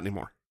sleep flat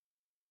anymore.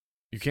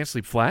 You can't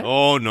sleep flat?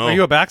 Oh, no. Are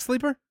you a back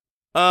sleeper?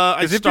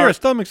 Because if you're a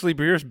stomach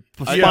sleeper, your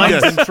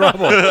spine's in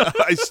trouble.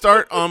 I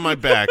start on my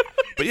back.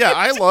 But yeah,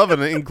 I love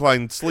an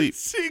inclined sleep.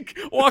 See,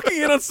 walking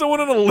in on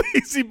someone on a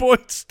lazy boy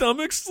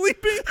stomach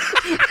sleeping?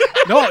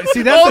 No,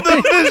 see, that's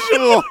the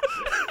visual.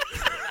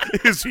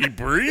 Is he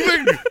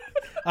breathing?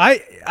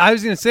 I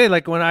was gonna say,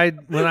 like when I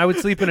would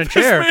sleep in a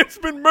chair, this man's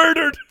been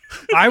murdered.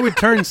 I would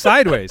turn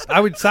sideways.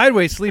 I would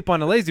sideways sleep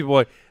on a lazy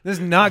boy. This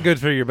is not good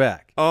for your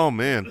back. Oh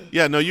man,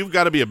 yeah, no, you've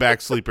got to be a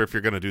back sleeper if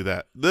you're gonna do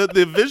that.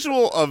 The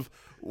visual of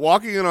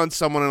walking in on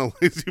someone in a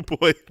lazy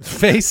boy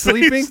face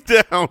sleeping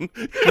down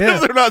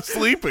because they're not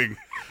sleeping.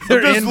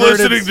 They're just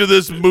listening to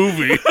this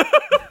movie.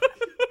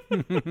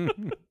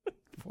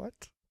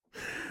 What?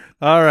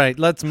 All right,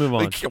 let's move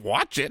on. They can't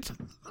watch it.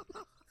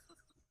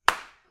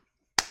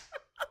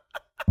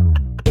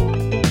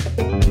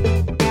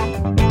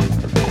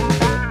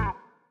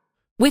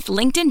 With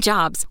LinkedIn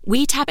Jobs,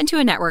 we tap into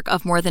a network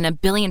of more than 1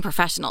 billion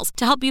professionals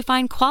to help you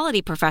find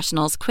quality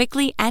professionals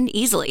quickly and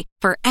easily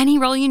for any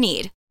role you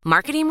need.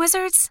 Marketing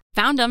wizards?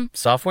 Found them.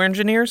 Software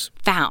engineers?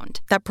 Found.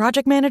 That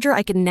project manager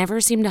I could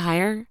never seem to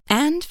hire?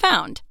 And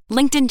found.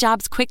 LinkedIn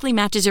Jobs quickly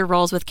matches your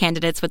roles with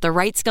candidates with the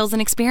right skills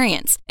and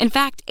experience. In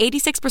fact,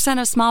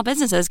 86% of small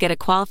businesses get a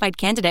qualified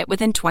candidate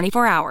within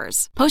 24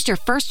 hours. Post your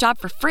first job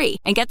for free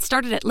and get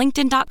started at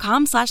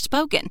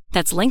linkedin.com/spoken.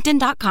 That's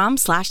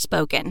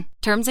linkedin.com/spoken.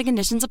 Terms and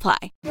conditions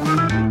apply.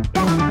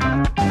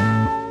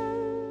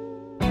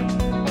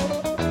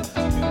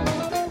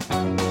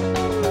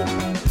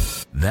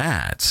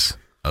 That's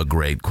a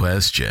great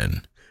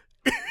question.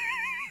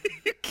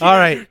 All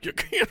right. You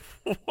can't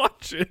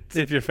watch it.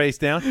 If you're face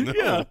down? No.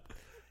 Yeah.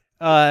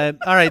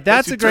 All right,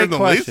 that's a great turn the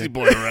question. lazy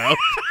boy around,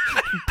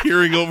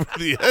 peering over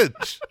the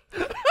edge.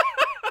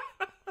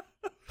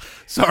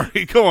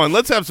 Sorry, go on.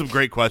 Let's have some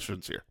great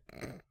questions here.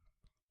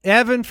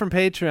 Evan from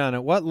Patreon,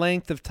 at what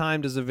length of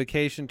time does a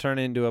vacation turn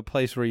into a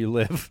place where you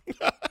live?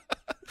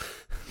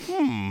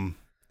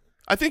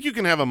 I think you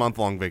can have a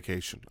month-long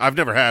vacation. I've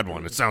never had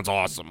one. It sounds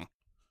awesome.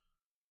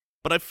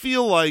 But I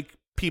feel like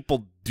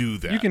people do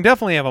that. You can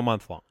definitely have a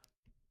month long.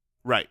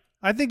 Right.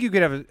 I think you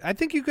could have a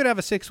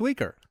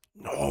 6-weeker.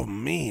 Oh,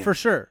 man. For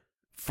sure.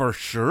 For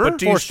sure? But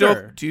do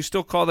you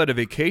still call that a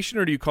vacation,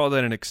 or do you call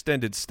that an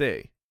extended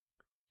stay?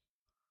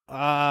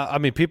 I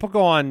mean, people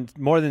go on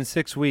more than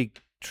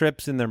 6-week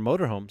trips in their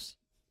motorhomes.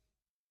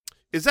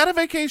 Is that a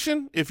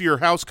vacation if your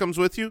house comes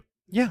with you?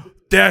 Yeah.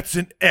 That's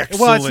an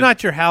excellent. Well, it's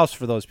not your house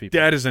for those people.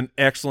 That is an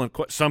excellent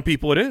question. Some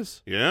people it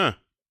is. Yeah.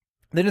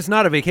 Then it's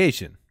not a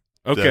vacation.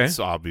 Okay. That's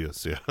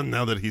obvious, yeah.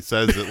 Now that he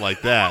says it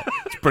like that,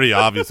 it's pretty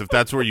obvious. If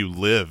that's where you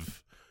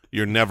live,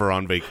 you're never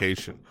on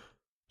vacation.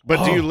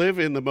 But do you live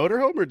in the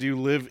motorhome, or do you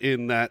live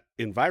in that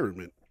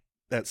environment,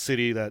 that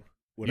city, that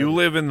whatever? You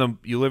live in the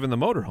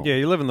motorhome. Yeah,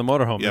 you live in the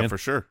motorhome, Yeah, man. for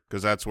sure,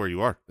 because that's where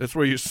you are. That's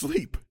where you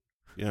sleep.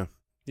 Yeah.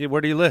 Yeah,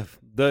 where do you live?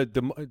 The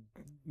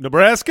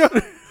Nebraska?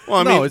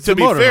 Well, I No, mean, it's to a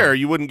be motorhome. fair,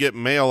 you wouldn't get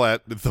mail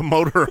at the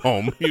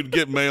motorhome. You'd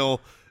get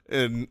mail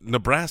in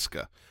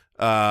Nebraska.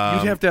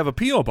 You'd have to have a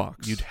P.O.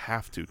 box. You'd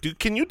have to.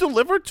 Can you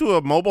deliver to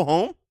a mobile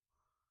home?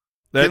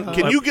 That,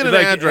 Can you get an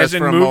like, address as in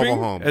for a moving?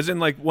 mobile home? As in,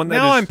 like, one that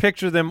Now is...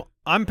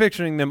 I'm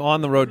picturing them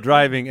on the road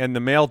driving, and the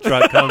mail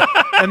truck comes,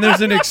 and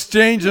there's an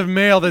exchange of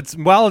mail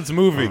while it's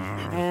moving.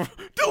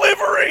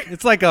 Delivery!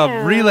 It's like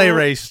a relay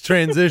race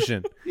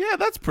transition. Yeah,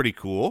 that's pretty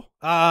cool.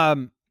 I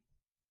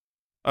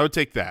would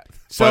take that.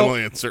 Final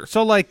answer.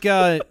 So, like,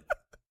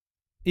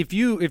 if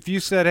you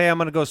said, "Hey, I'm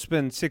going to go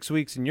spend 6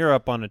 weeks in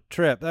Europe on a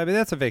trip," I mean,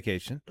 that's a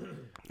vacation.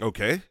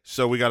 Okay,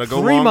 so we got to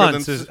go 3 longer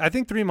months than... I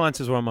think 3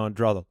 months is where I'm going to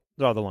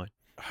draw the line.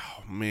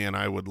 Oh, man,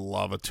 I would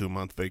love a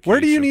 2-month vacation.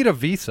 Where do you need a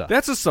visa?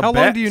 That's a How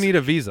long do you need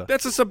a visa?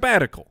 That's a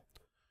sabbatical.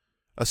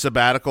 A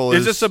sabbatical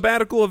Is a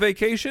sabbatical a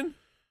vacation?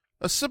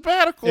 A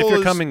sabbatical if you're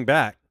is coming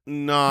back.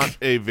 not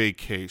a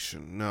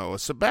vacation. No, a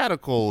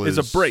sabbatical Is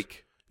a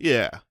break.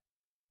 Yeah.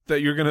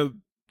 That you're going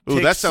to Ooh,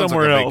 take that sounds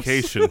somewhere like a else.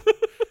 vacation.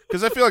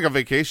 Because I feel like a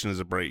vacation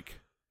is a break.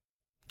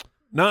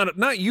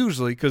 Not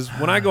usually, because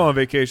when I go on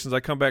vacations,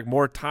 I come back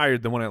more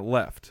tired than when I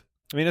left.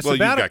 I mean, Well, you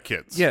got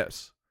kids.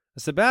 Yes. A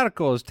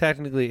sabbatical is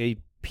technically a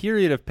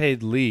period of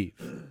paid leave.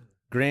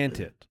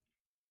 Granted.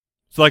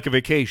 It's like a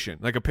vacation,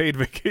 like a paid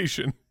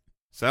vacation.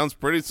 Sounds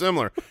pretty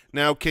similar.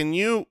 Now,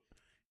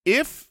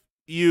 if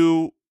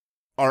you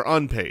are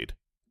unpaid,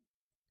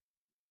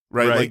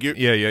 right? Like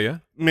yeah.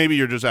 Maybe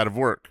you're just out of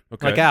work.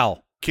 Okay. Like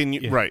Al. Can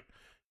you right?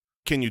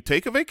 Can you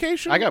take a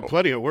vacation? I got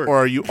plenty of work. Or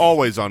are you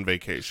always on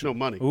vacation? No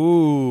money.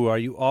 Ooh, are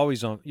you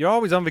always on? You're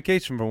always on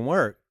vacation from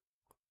work.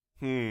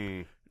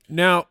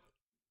 Now,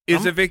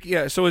 is a vac?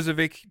 Yeah. So is a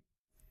vac?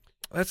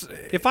 That's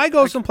If I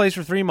go someplace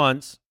for 3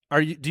 months,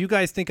 do you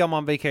guys think I'm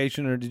on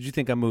vacation, or did you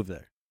think I moved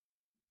there?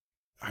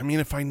 I mean,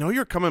 if I know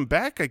you're coming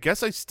back, I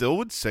guess I still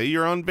would say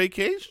you're on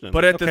vacation.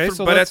 But at Okay, the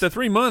so at let's- the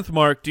 3 month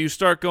mark, do you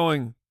start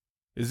going?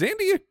 Is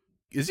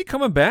he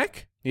coming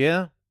back?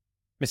 Yeah.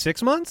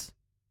 6 months?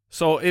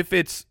 So if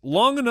it's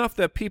long enough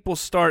that people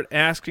start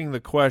asking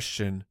the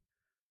question,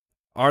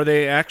 are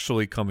they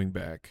actually coming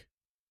back?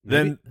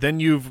 Maybe. Then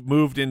you've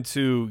moved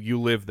into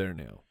you live there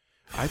now.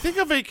 I think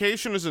a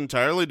vacation is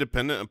entirely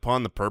dependent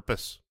upon the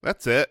purpose.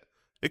 That's it.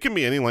 It can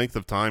be any length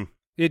of time.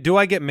 Do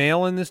I get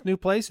mail in this new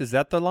place? Is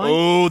that the line?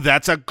 Oh,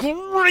 that's a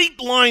great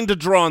line to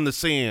draw in the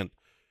sand.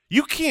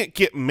 You can't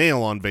get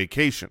mail on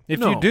vacation. If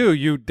No. you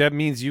do, that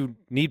means you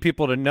need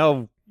people to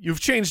know. You've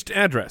changed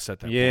address at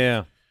that point.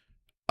 Yeah.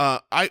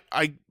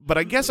 But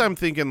I guess I'm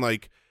thinking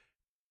like,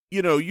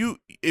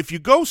 if you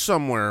go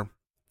somewhere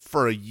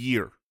for a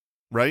year,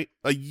 right?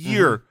 A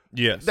year,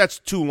 Yes. that's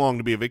too long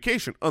to be a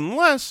vacation,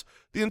 unless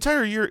the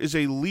entire year is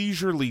a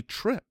leisurely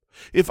trip.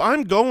 If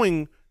I'm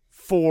going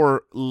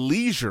for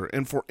leisure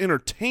and for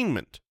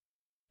entertainment,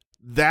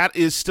 that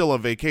is still a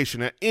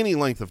vacation at any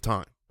length of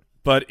time.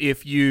 But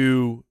if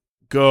you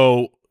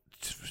go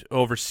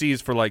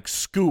overseas for like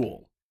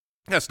school,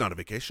 That's not a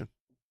vacation.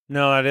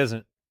 No, that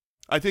isn't.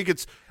 I think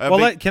it's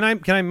can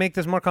I make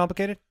this more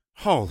complicated?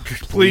 Oh,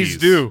 please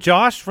do.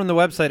 Josh from the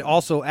website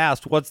also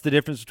asked, "What's the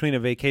difference between a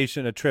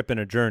vacation, a trip, and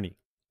a journey?"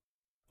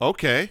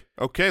 Okay,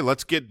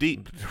 let's get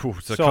deep. Ooh,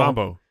 it's a So,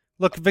 combo.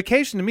 Look,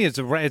 vacation to me is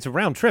it's a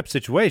round trip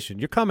situation.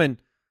 You're coming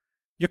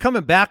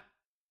back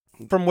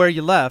from where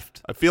you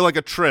left. I feel like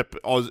a trip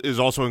is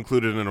also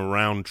included in a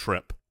round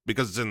trip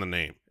because it's in the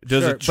name.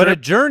 Sure, but a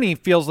journey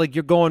feels like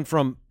you're going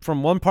from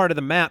one part of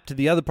the map to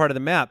the other part of the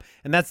map,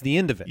 and that's the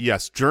end of it.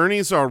 Yes,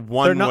 journeys are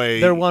one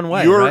way. They're one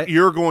way, You're right?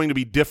 you're going to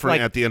be different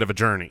Like- at the end of a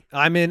journey.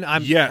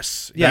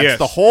 Yes. That's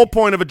the whole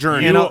point of a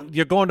journey.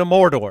 You're going to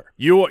Mordor.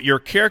 Your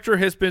character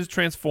has been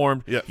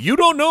transformed. Yeah. You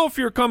don't know if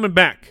you're coming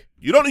back.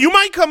 You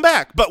might come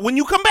back, but when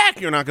you come back,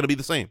 you're not going to be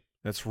the same.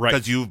 That's right.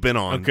 Because you've been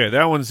on okay,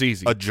 that one's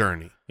easy. a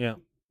journey. Yeah.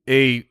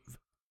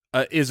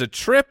 Is a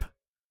trip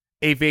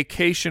a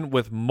vacation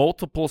with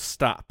multiple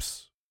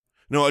stops?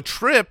 No, a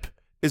trip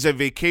is a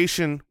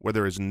vacation where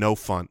there is no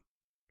fun.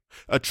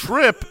 A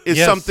trip is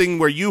Yes. something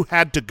where you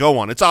had to go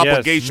on. It's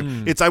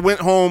obligation. It's I went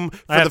home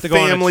I for have the to go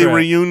on a family trip.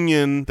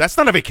 reunion. That's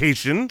not a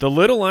vacation. The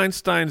little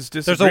Einsteins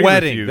disagree There's a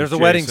wedding. with you, There's a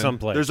wedding Jason,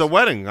 someplace. There's a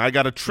wedding. I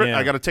got a trip. Yeah.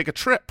 I got to take a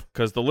trip.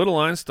 because the little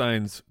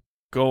Einsteins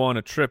go on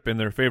a trip in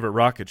their favorite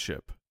rocket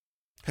ship.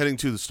 Heading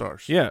to the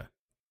stars. Yeah.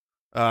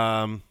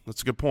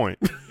 That's a good point.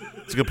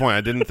 That's a good point.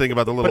 I didn't think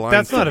about the little But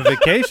that's not a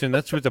vacation.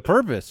 That's with the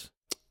purpose.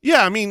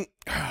 Yeah, I mean,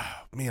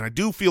 man, I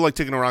do feel like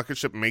taking a rocket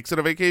ship makes it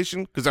a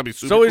vacation because that'd be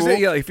super So cool. is it?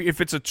 Yeah.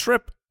 If it's a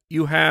trip,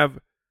 you have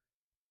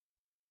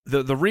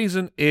the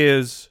reason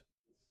is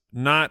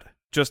not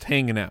just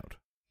hanging out.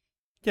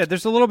 Yeah,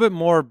 there's a little bit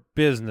more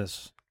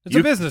business. It's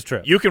a business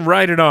trip. You can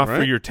write it off for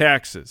Right? your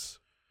taxes.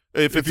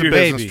 If it's a you-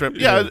 business Maybe. trip.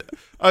 Yeah,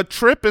 a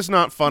trip is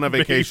not fun. A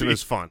vacation Maybe.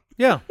 is fun.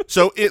 Yeah.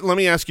 So let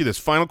me ask you this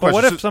final But question.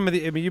 what if some of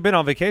the? I mean, you've been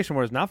on vacation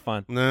where it's not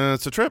fun. Nah,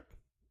 it's a trip.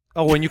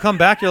 Oh, when you come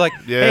back, you're like,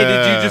 Yeah. hey,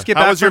 did you just get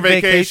back How was your from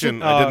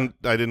vacation? Oh,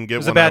 I didn't get it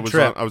was a one. bad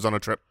trip. I was on a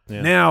trip.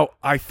 Yeah. Now,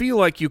 I feel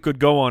like you could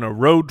go on a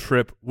road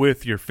trip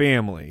with your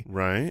family,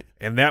 Right.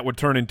 and that would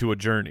turn into a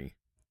journey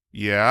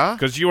Yeah.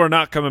 because you are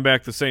not coming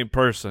back the same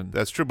person.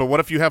 That's true. But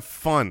what if you have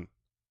fun?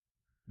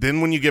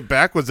 Then when you get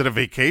back, was it a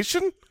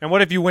vacation? And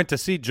what if you went to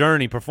see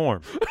Journey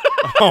perform?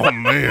 Oh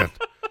man.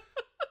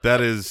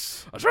 That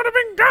is I should have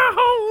been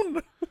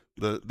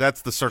gone.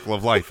 that's the circle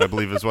of life, I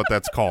believe is what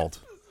that's called.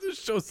 This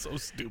show's so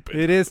stupid.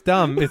 It is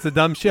dumb. It's a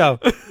dumb show.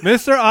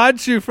 Mr.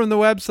 Oddshoe from the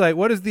website,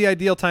 what is the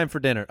ideal time for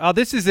dinner? Oh,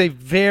 this is a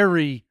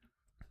very,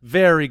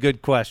 very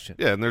good question.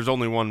 Yeah, and there's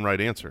only one right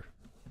answer.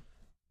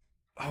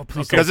 Oh,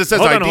 please. Because it says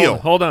Hold on, ideal.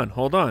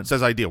 Hold on. It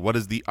says ideal. What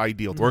is the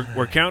ideal time?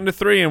 We're counting to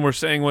 3 and we're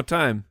saying what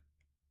time.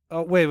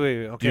 Oh, wait.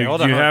 Okay, Do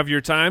hold on. you hold on. have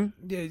your time?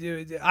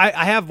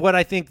 I have what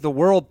I think the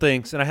world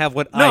thinks, and I have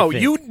what I No,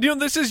 think. you know,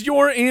 this is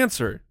your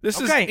answer.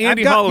 This is Okay,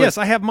 Andy I've got, Holloway. yes,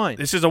 I have mine.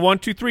 This is a 1,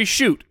 2, 3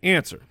 shoot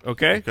answer.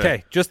 Okay.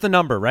 Okay, just the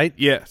number, right?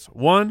 Yes.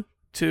 1,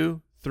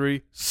 2,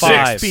 3,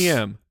 5. 6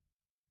 p.m.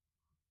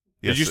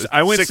 Yes, Did you?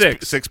 I went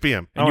 6. 6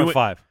 p.m. I went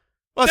 5.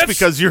 Well, that's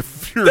because you're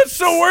That's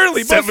so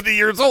early. 70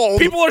 years old.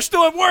 People are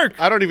still at work.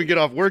 I don't even get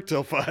off work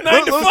till 5.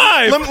 9 to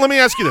 5. Let me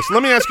ask you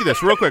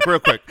this. Real quick.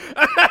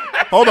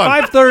 Hold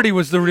on. 5:30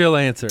 was the real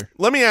answer.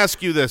 Let me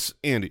ask you this,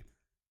 Andy.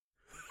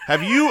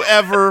 Have you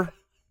ever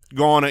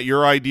gone at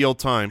your ideal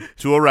time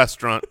to a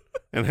restaurant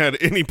and had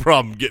any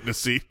problem getting a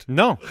seat?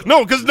 No.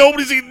 No, because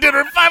nobody's eating dinner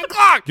at 5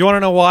 o'clock. You want to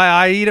know why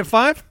I eat at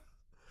 5?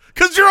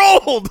 Because you're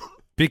old.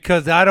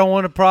 Because I don't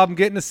want a problem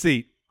getting a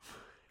seat.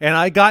 And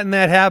I got in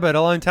that habit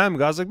a long time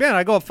ago. I was like, man,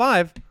 I go at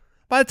 5.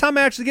 By the time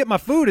I actually get my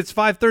food, it's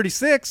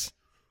 5:36.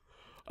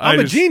 I'm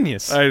a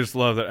genius. I just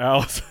love that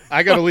Alice.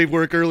 I got to leave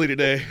work early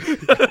today.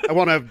 I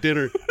want to have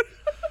dinner.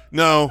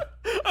 No,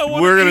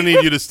 we're going to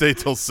need you to stay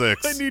till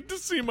 6. I need to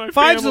see my 5's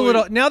family. a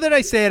little. Now that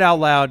I say it out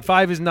loud,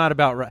 5 is not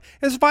about right.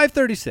 It's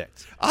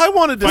 5:36. I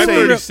wanted to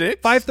say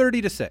 5:36?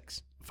 5:30 to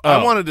 6.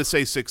 I wanted to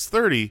say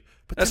 6:30,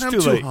 but That's then too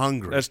I'm too late.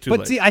 hungry. That's too But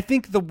late. see, I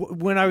think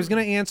when I was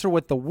going to answer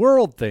what the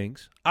world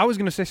thinks, I was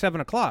going to say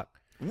 7 o'clock.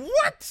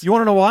 What? You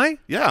want to know why?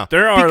 Yeah.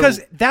 there are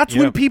Because that's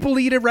when Yep. people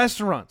eat at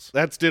restaurants.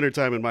 That's dinner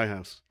time in my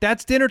house.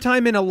 That's dinner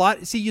time in a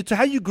lot. See, it's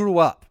how you grew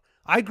up.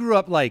 I grew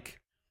up like,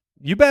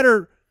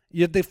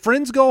 the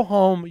friends go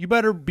home, you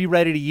better be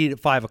ready to eat at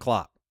 5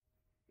 o'clock.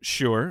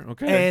 Sure.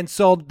 Okay. And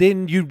so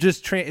then you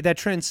just, that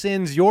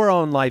transcends your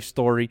own life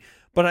story.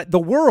 But the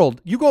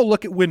world, you go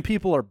look at when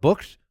people are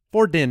booked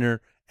for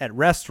dinner at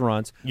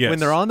restaurants. Yes. When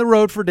they're on the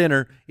road for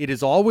dinner, it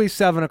is always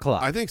 7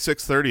 o'clock. I think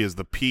 6:30 is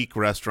the peak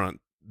restaurant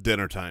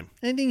dinner time.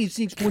 I think it's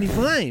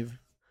 6:25.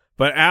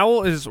 But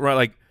Owl is right.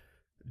 Like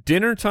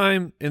dinner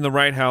time in the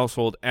right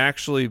household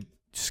actually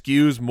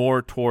skews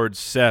more towards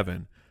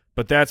 7,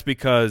 but that's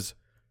because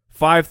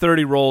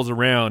 5:30 rolls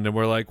around and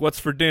we're like, "What's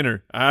for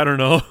dinner?" I don't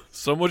know.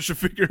 Someone should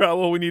figure out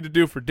what we need to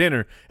do for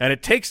dinner, and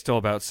it takes till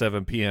about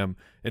 7 p.m.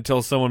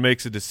 until someone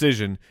makes a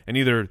decision, and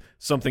either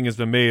something has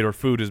been made or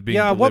food is being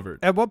delivered.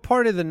 At what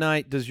part of the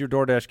night does your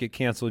DoorDash get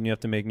canceled and you have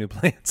to make new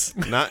plans?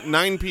 Not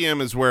 9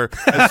 p.m. is where,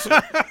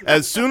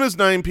 as soon as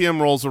 9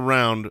 p.m. rolls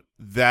around,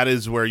 that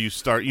is where you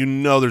start. You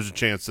know there's a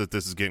chance that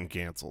this is getting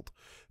canceled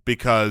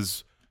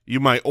because you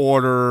might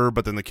order,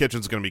 but then the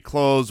kitchen's going to be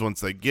closed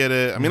once they get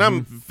it. I mean,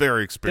 I'm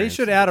very They experienced.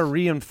 should add a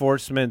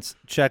reinforcements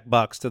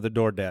checkbox to the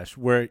DoorDash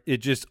where it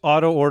just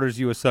auto orders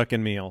you a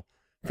second meal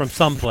from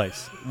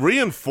someplace.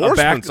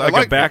 Reinforcements. like a I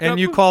like back- that. And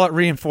you call it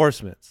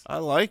reinforcements. I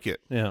like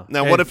it. Yeah.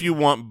 Now, And- what if you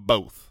want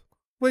both?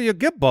 Well, you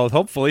get both,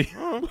 hopefully.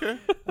 Oh,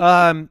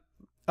 okay.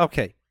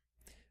 Okay.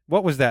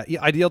 What was that?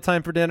 Yeah, ideal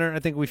time for dinner? I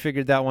think we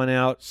figured that one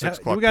out. 6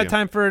 Do o'clock we got PM.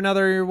 time for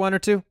another one or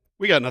two?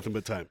 We got nothing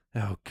but time.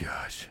 Oh,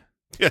 gosh.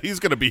 Yeah, he's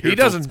going to be here. He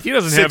doesn't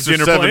have 6 or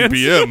dinner 7 plans.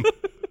 p.m.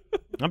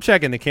 I'm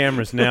checking the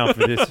cameras now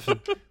for this.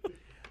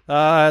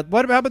 How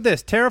about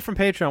this? Tara from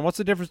Patreon, what's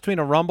the difference between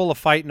a rumble, a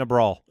fight, and a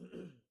brawl?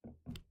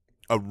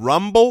 A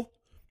rumble,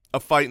 a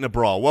fight, and a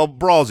brawl. Well,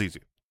 brawl's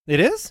easy. It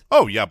is?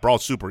 Oh, yeah,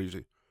 brawl's super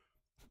easy.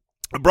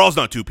 A brawl's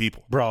not two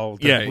people. Brawl.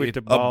 It's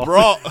A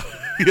brawl.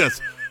 Yes.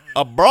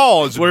 A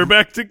brawl is. We're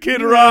back to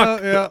Kid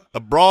Rock. Yeah. A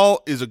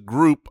brawl is a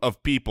group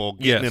of people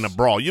getting in a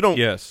brawl. You don't.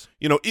 Yes.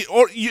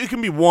 Or it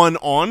can be one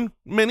on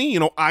many.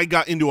 I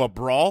got into a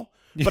brawl,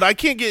 but I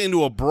can't get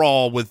into a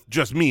brawl with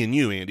just me and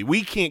you, Andy.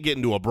 We can't get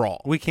into a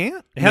brawl. We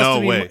can't? It has No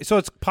to be, way. So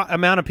it's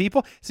amount of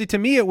people? See, to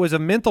me, it was a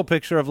mental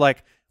picture of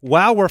like,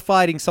 while we're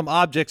fighting, some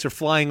objects are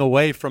flying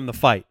away from the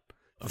fight.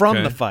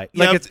 From the fight.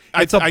 Like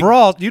it's a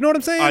brawl. You know what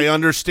I'm saying? I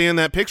understand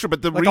that picture,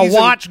 but the like reason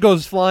a watch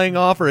goes flying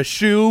off or a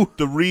shoe.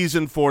 the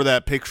reason for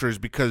that picture is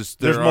because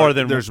There's more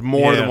than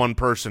one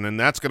person, and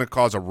that's going to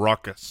cause a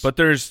ruckus. But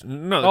there's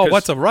no. Oh,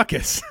 what's a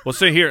ruckus? Well,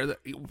 see here.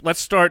 Let's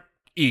start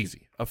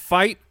easy. A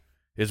fight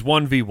is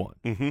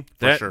 1v1.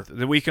 For sure.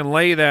 That we can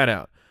lay that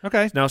out.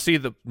 Okay. Now, see,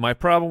 my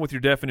problem with your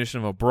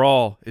definition of a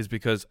brawl is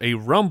because a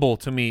rumble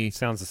to me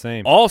sounds the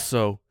same.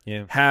 Also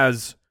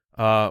has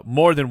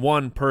more than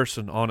one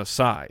person on a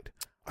side.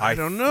 I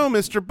don't know.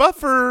 Mr.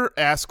 Buffer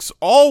asks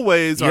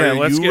always, are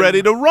let's you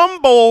ready to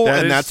rumble?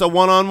 That's a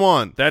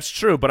one-on-one. That's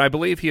true, but I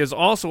believe he has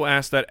also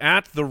asked that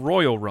at the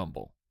Royal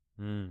Rumble.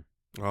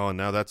 Oh,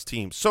 now that's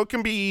teams. So it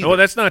can be either. No,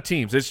 that's not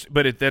teams. It's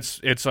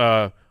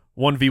 1v1,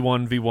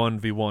 V1,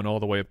 V1 all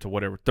the way up to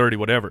whatever, 30,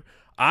 whatever.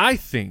 I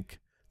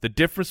think the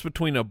difference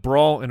between a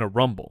brawl and a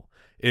rumble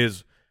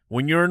is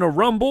when you're in a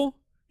rumble,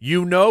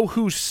 you know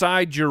whose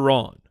side you're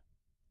on.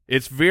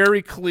 It's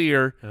very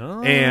clear,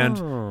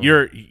 and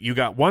you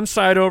got one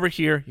side over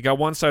here, you got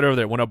one side over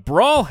there. When a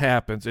brawl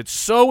happens, it's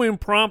so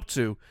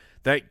impromptu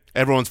that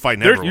everyone's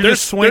fighting everyone.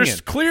 There's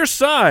clear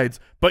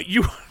sides, but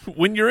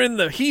when you're in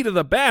the heat of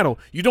the battle,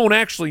 you don't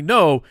actually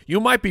know. You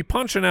might be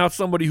punching out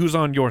somebody who's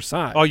on your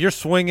side. Oh, you're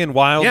swinging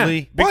wildly?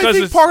 Yeah, because I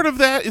think part of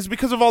that is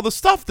because of all the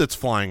stuff that's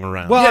flying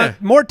around. Well,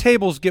 more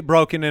tables get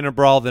broken in a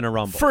brawl than a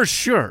rumble. For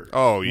sure.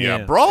 Oh,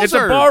 yeah. Brawls it's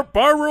are a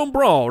barroom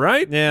brawl,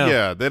 right? Yeah.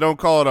 Yeah, they don't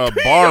call it a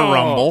bar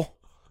rumble.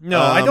 No,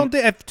 I don't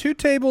think if two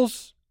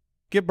tables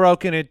get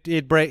broken,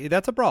 it break.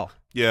 That's a brawl.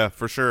 Yeah,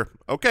 for sure.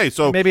 Okay,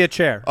 so maybe a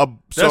chair.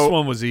 This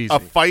one was easy. A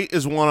fight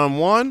is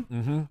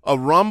one-on-one. A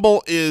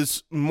rumble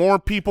is more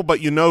people, but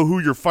you know who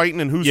you're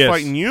fighting and who's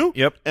fighting you.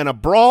 Yep. And a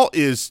brawl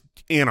is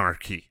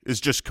anarchy.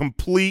 It's just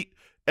complete.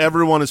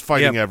 Everyone is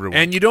fighting everyone,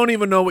 and you don't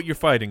even know what you're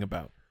fighting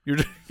about. You're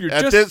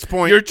at this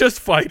point, you're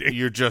just fighting.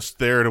 You're just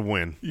there to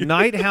win.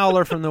 Night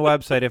Howler from the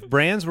website. If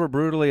brands were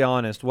brutally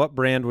honest, what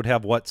brand would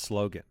have what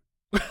slogan?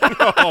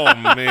 Oh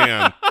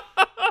man!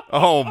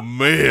 Oh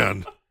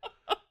man!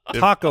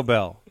 Taco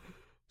Bell.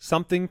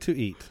 Something to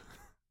eat.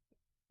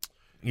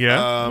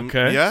 Yeah.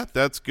 Okay. Yeah,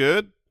 that's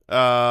good.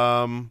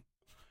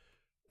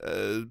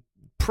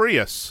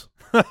 Prius.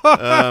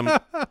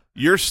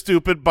 You're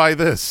stupid by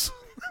this.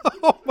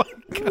 Oh my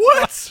God.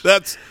 What?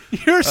 That's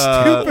you're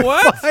stupid.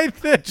 What? By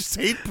this. I just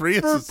hate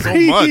Prius so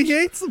much. He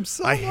hates them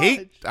so much.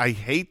 I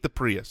hate the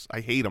Prius. I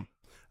hate them.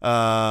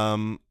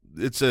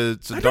 It's a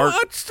I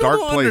dark still dark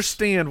don't place.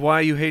 understand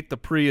why you hate the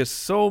Prius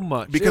so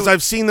much. Because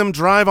I've seen them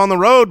drive on the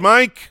road,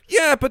 Mike.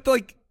 Yeah, but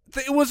like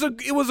it was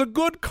a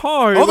good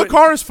car. Oh, the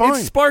car is fine.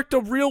 It sparked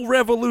a real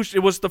revolution.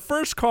 It was the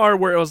first car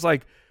where it was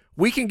like,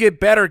 we can get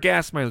better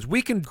gas mileage.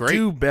 We can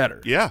do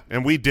better. Yeah,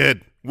 and we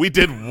did. We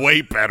did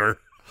way better.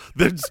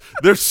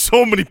 There's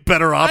so many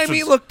better options. I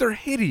mean, look, they're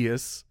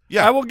hideous.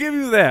 Yeah, I will give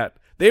you that.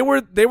 They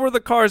were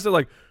the cars that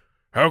like,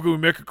 how can we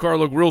make a car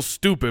look real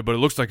stupid, but it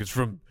looks like it's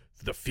from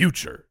the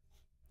future?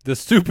 The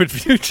stupid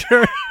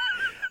future.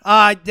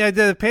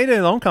 The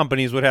payday loan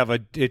companies would have a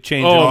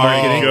change in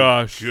marketing. Oh,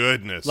 gosh.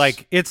 Goodness.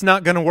 Like, it's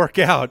not going to work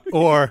out,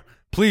 or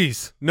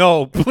please,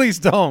 no, please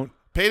don't.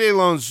 Payday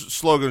loans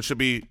slogan should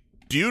be,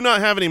 do you not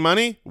have any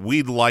money?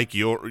 We'd like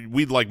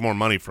more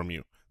money from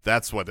you.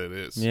 That's what it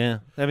is. Yeah.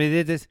 I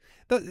mean,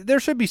 there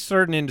should be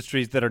certain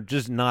industries that are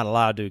just not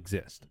allowed to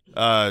exist.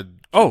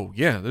 Oh,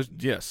 yeah.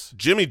 Yes.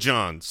 Jimmy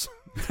John's.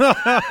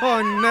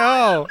 Oh,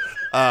 no.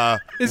 Are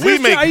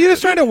you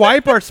just trying to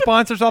wipe our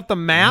sponsors off the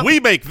map? We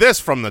make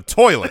this from the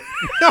toilet.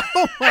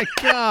 Oh, my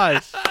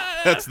gosh.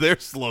 That's their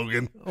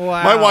slogan.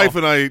 Wow. My wife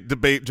and I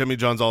debate Jimmy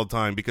John's all the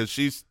time because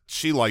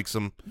she likes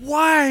them.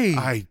 Why?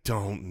 I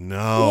don't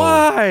know.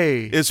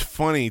 Why? It's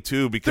funny,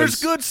 too, because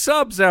there's good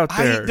subs out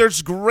there.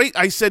 There's great.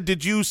 I said,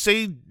 did you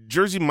say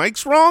Jersey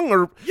Mike's wrong?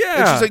 Or yeah.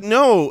 And she's like,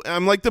 no.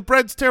 I'm like, the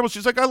bread's terrible.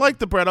 She's like, I like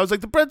the bread. I was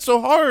like, the bread's so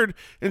hard.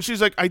 And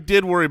she's like, I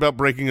did worry about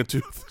breaking a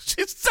tooth.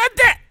 She said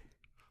that.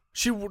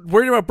 She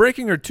worried about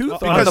breaking her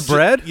tooth on the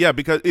bread? Yeah,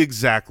 because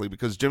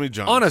Jimmy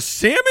John's. On a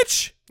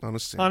sandwich? On a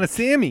sandwich. On a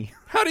Sammy.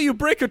 How do you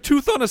break a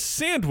tooth on a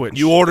sandwich?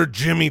 You order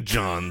Jimmy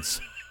John's.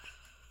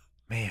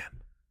 Man.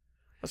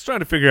 I was trying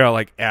to figure out,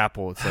 like,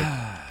 Apple. It's like,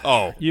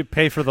 oh. You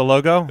pay for the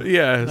logo?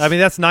 Yes. I mean,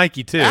 that's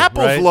Nike, too,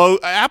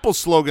 Apple's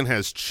slogan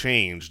has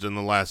changed in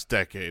the last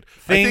decade.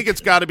 I think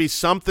it's got to be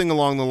something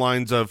along the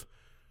lines of,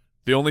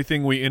 the only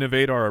thing we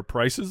innovate are our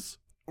prices?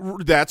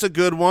 That's a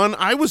good one.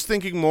 I was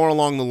thinking more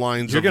along the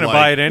lines You're of going to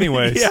buy it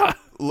anyways. Yeah.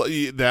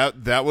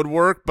 That would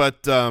work,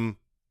 but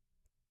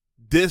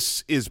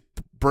this is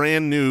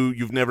brand they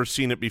This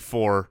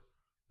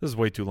is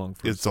way too long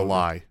for it's a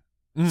lie.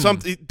 Mm.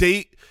 Something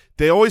they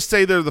They always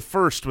say they're the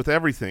first with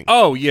everything.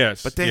 Oh,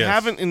 yes. But they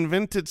haven't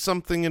invented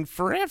something in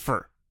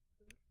forever.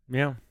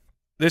 Yeah.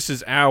 This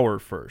is our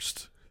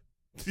first.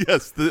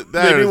 Yes.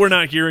 Maybe we're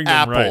not hearing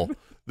them Apple. right.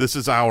 This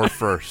is our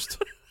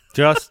first.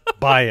 Just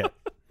buy it.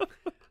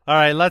 All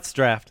right, let's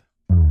draft.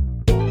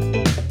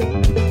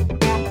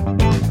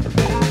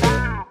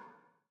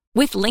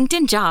 With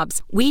LinkedIn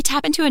Jobs, we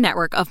tap into a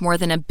network of more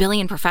than 1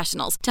 billion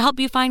professionals to help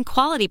you find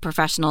quality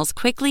professionals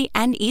quickly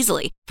and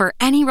easily for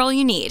any role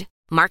you need.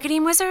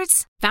 Marketing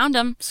wizards? Found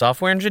them.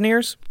 Software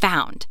engineers?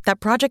 Found. That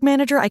project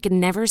manager I could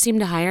never seem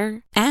to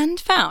hire?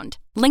 And found.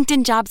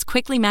 LinkedIn Jobs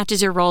quickly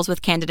matches your roles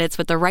with candidates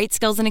with the right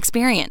skills and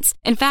experience.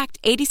 In fact,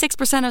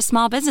 86% of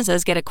small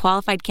businesses get a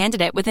qualified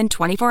candidate within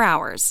 24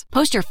 hours.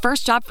 Post your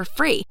first job for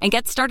free and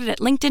get started at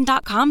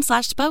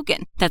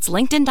linkedin.com/spoken. That's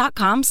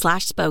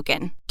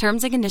linkedin.com/spoken.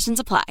 Terms and conditions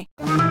apply.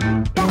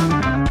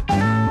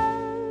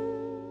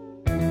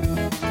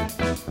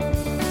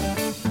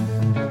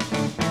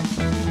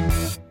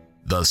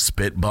 The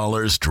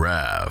Spitballers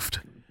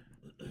Draft.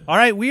 All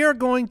right, we are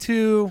going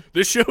to...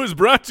 This show is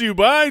brought to you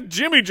by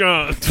Jimmy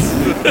John's.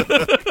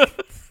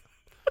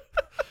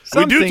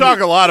 We do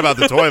talk a lot about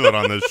the toilet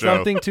on this show.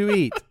 Something to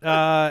eat.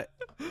 Al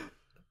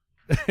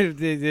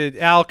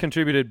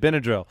contributed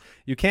Benadryl.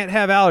 You can't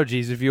have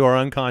allergies if you are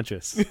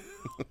unconscious.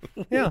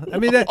 Yeah, I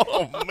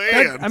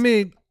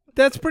mean...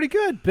 that's pretty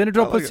good.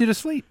 Benadryl puts you to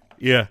sleep.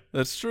 Yeah,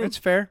 that's true. It's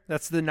fair.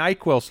 That's the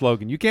NyQuil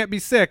slogan. You can't be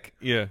sick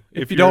if you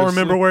you're don't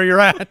remember where you're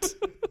at.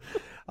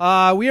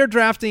 We are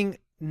drafting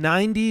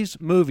 90s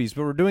movies,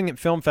 but we're doing it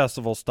film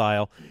festival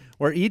style,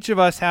 where each of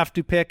us have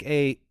to pick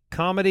a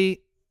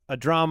comedy, a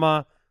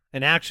drama,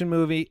 an action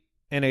movie,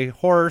 and a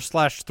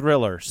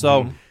horror/thriller.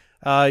 So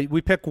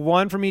we pick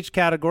one from each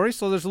category,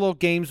 so there's a little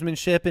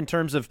gamesmanship in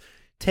terms of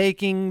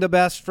taking the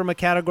best from a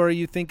category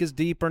you think is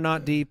deep or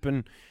not deep,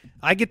 and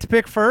I get to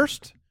pick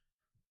first.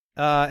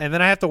 And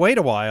then I have to wait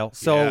a while.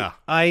 So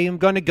I am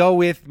going to go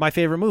with my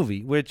favorite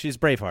movie, which is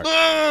Braveheart.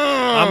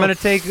 I'm going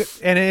to take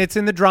 – and it's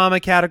in the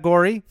drama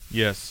category.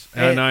 Yes,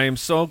 and I am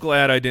so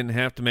glad I didn't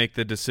have to make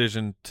the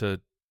decision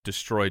to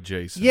destroy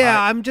Jason. Yeah,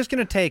 I'm just going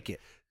to take it.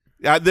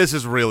 This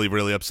is really,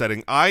 really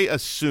upsetting. I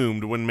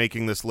assumed when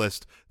making this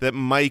list that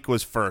Mike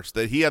was first,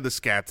 that he had the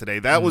scat today.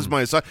 That was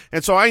my son.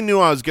 And so I knew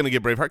I was going to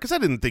get Braveheart because I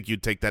didn't think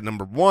you'd take that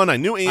number one. I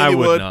knew Andy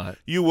would not.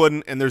 You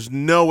wouldn't, and there's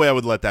no way I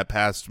would let that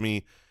past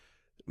me.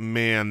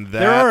 Man,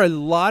 there are a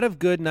lot of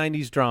good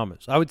 90s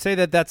dramas. I would say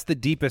that that's the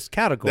deepest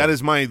category. That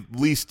is my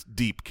least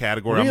deep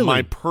category on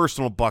my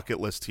personal bucket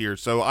list here.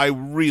 So I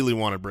really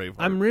wanted Braveheart.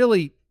 I'm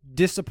really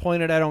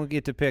disappointed I don't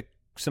get to pick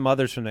some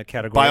others from that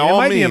category. It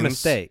might be a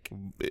mistake.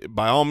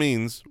 By all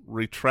means,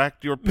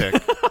 retract your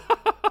pick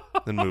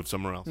and move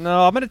somewhere else.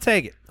 No, I'm going to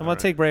take it. I'm going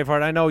to take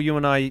Braveheart. I know you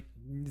and I,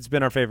 it's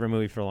been our favorite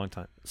movie for a long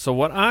time. So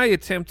what I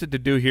attempted to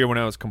do here when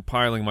I was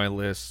compiling my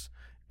list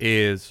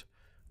is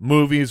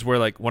movies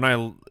where it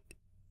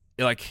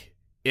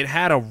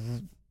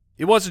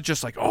wasn't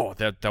just like, oh,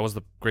 that was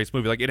the greatest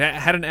movie. Like it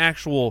had an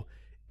actual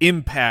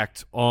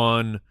impact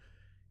on,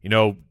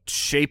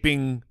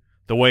 shaping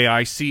the way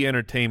I see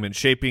entertainment,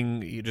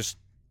 shaping just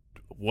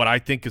what I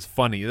think is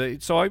funny.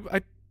 So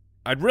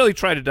I'd really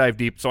try to dive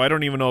deep. So I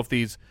don't even know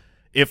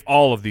if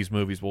all of these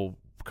movies will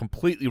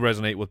completely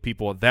resonate with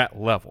people at that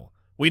level.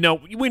 We know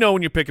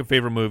when you're picking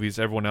favorite movies,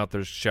 everyone out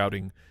there's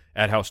shouting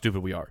at how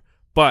stupid we are.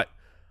 But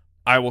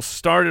I will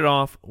start it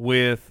off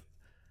with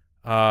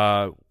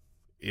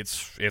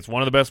it's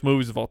one of the best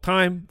movies of all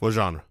time. What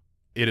genre?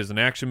 It is an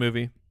action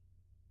movie.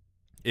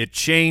 It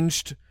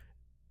changed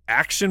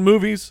action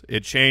movies.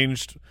 It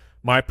changed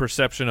my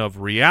perception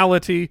of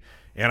reality,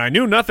 and I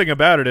knew nothing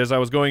about it as I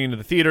was going into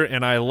the theater,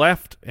 and I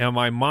left, and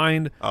my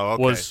mind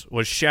was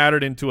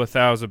shattered into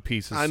 1,000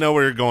 pieces. I know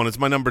where you're going. It's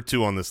my number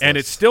 2 on this list. And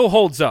it still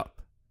holds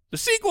up. The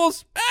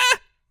sequels,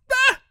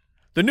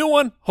 the new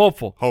one,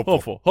 hopeful.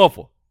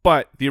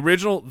 But the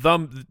original,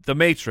 The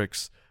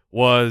Matrix,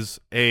 was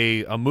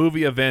a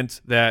movie event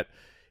that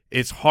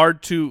it's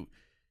hard to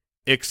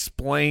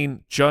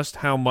explain just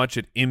how much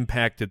it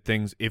impacted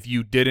things if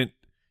you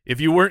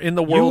weren't in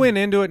the world. You went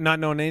into it not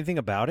knowing anything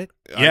about it?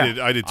 Yeah.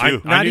 I did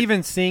too. Not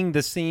even seeing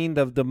the scene,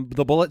 the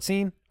bullet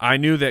scene? I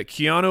knew that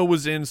Keanu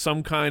was in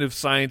some kind of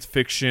science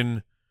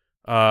fiction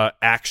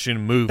action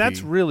movie.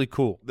 That's really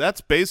cool.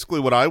 That's basically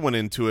what I went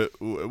into it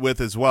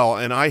with as well,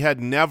 and I had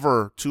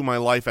never to my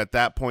life at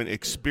that point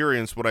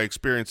experienced what I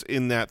experienced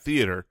in that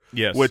theater.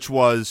 Yes. Which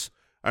was,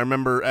 I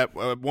remember at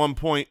one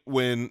point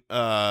when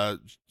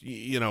when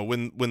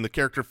the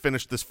character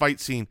finished this fight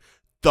scene,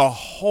 the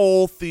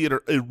whole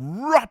theater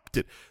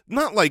erupted.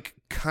 Not like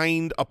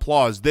kind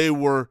applause. They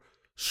were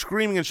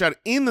screaming and shouting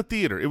in the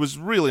theater. It was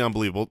really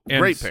unbelievable.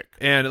 Great pick.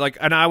 And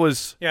I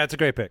was... Yeah, it's a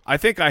great pick. I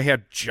think I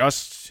had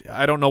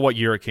I don't know what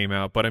year it came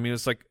out, but I mean,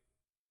 it's like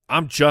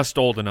I'm just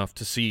old enough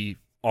to see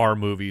R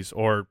movies,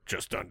 or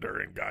just under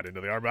and got into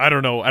the R. I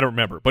don't know. I don't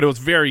remember. But it was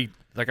very...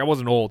 I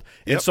wasn't old.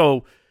 Yep. And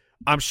so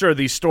I'm sure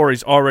these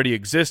stories already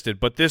existed,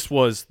 but this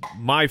was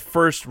my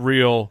first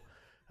real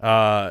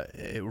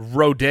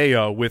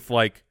rodeo with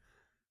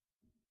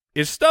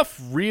is stuff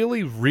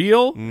really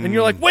real? And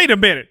you're like, wait a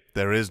minute.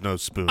 There is no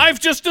spoon.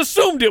 I've just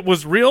assumed it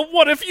was real.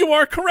 What if you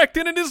are correct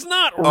and it is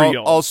not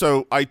real?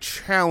 Also, I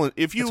challenge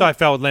if you. That's how I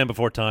felt with Land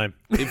Before Time.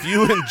 If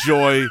you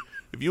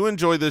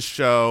enjoy this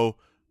show,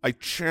 I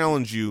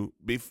challenge you.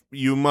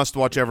 You must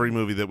watch every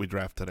movie that we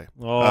draft today.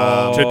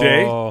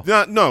 Today?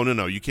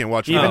 No. You can't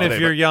watch it even today,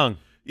 if you're young.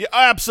 Yeah,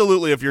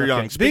 absolutely. If you're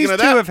young. Speaking These of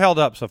two that, have held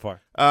up so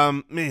far.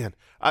 Man,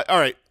 all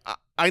right.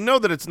 I know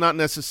that it's not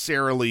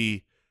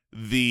necessarily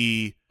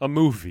a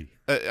movie.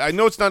 I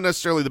know it's not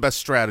necessarily the best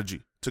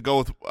strategy to go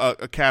with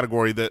a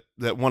category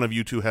that one of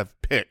you two have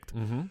picked.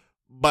 Mm-hmm.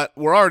 But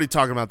we're already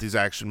talking about these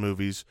action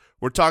movies.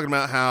 We're talking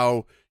about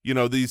how,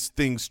 these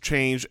things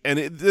change. And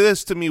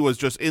this, to me, was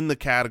just in the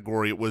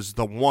category. It was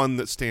the one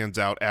that stands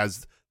out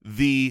as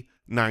the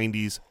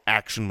 90s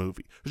action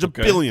movie. There's a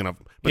billion of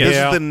them. But this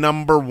is the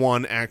number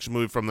one action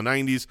movie from the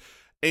 90s.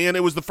 And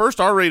it was the first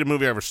R-rated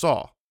movie I ever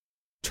saw,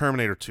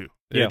 Terminator 2,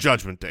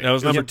 Judgment Day. That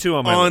was number 2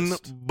 on my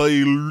list.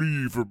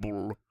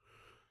 Unbelievable.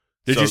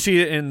 Did you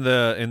see it in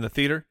the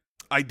theater?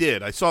 I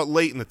did. I saw it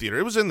late in the theater.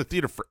 It was in the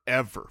theater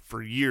forever,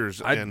 for years.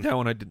 That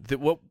one I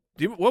did. What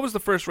was the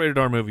first rated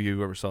R movie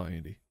you ever saw,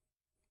 Andy?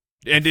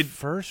 And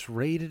First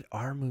rated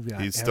R movie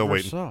He's still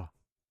waiting. saw?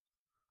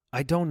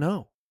 I don't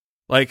know.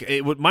 Like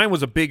mine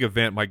was a big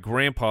event. My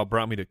grandpa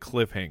brought me to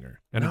Cliffhanger,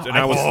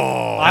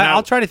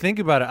 I'll try to think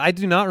about it. I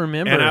do not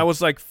remember. And I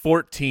was like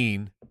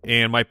 14,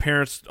 and my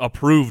parents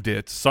approved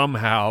it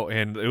somehow,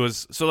 and it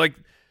was so like.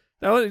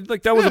 That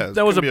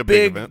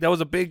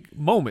was a big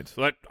moment.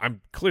 Like,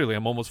 I'm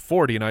almost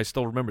 40 and I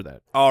still remember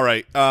that. All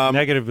right.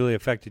 Negatively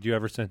affected you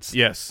ever since.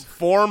 Yes.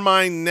 For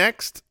my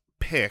next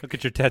pick. Look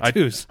at your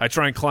tattoos. I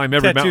try and climb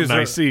every mountain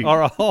I see.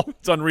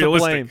 It's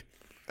unrealistic.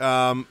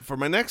 For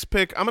my next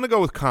pick, I'm going to go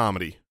with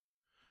comedy.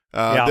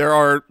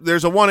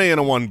 There's a 1A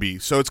and a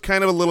 1B, so it's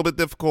kind of a little bit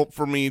difficult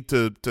for me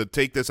to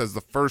take this as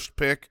the first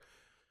pick.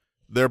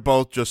 They're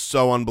both just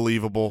so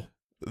unbelievable.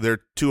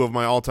 They're two of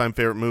my all-time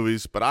favorite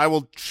movies, but I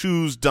will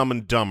choose Dumb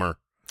and Dumber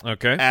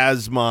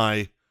as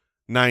my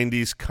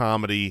 90s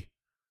comedy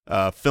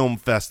film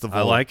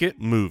festival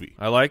movie.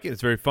 I like it.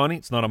 It's very funny.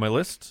 It's not on my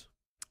list.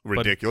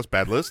 Ridiculous.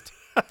 Bad list.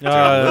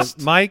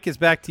 Mike, is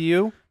back to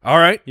you. All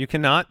right. You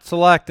cannot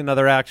select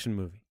another action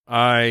movie.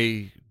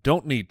 I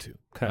don't need to.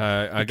 Okay.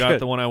 I got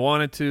the one I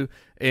wanted to.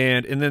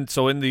 And then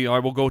so I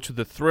will go to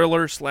the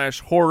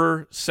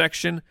thriller/horror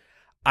section.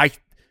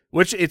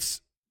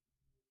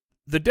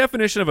 The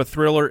definition of a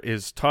thriller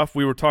is tough.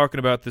 We were talking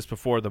about this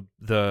before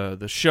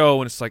the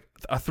show, and it's like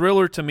a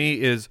thriller to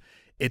me is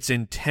it's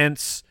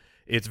intense,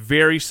 it's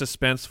very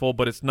suspenseful,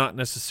 but it's not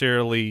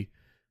necessarily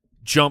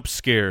jump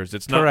scares.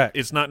 It's not. Correct.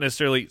 It's not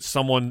necessarily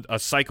a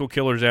psycho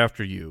killer's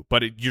after you,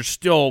 but you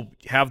still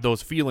have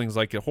those feelings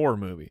like a horror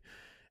movie.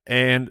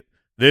 And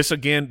this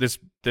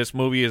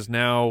movie is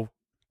now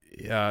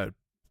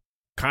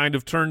kind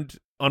of turned.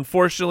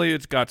 Unfortunately,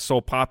 it's got so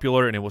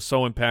popular and it was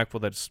so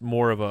impactful that it's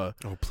more of a.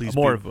 Oh, please!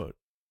 What?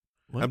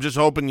 I'm just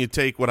hoping you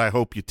take what I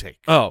hope you take.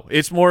 Oh,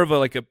 it's more of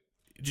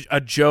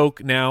a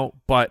joke now.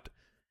 But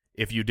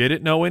if you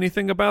didn't know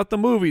anything about the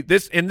movie,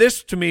 this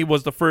to me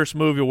was the first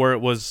movie where it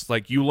was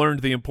like you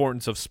learned the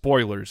importance of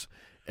spoilers,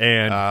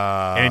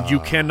 and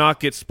you cannot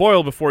get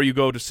spoiled before you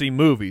go to see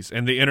movies.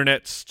 And the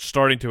internet's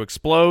starting to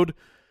explode,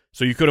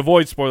 so you could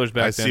avoid spoilers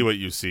back then. I see what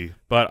you see,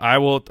 but I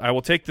will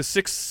take the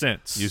Sixth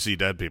Sense. You see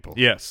dead people.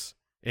 Yes,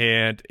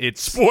 and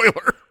it's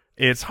spoiler.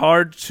 It's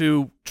hard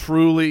to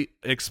truly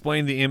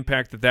explain the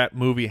impact that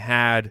movie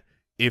had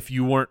if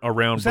you weren't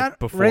around was that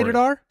before. Rated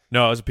R?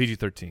 No, it was a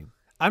PG-13.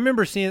 I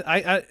remember seeing.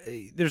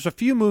 There's a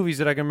few movies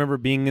that I can remember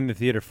being in the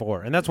theater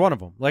for, and that's one of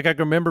them. Like I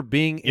can remember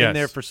being in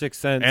there for Sixth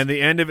Sense, and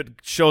the end of it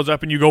shows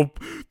up, and you go,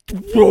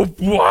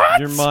 "What?"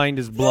 Your mind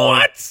is blown.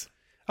 What?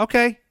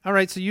 Okay, all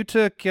right. So you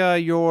took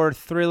your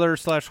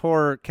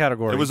thriller/horror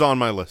category. It was on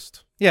my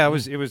list. Yeah,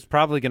 it was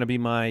probably going to be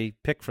my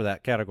pick for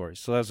that category.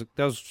 So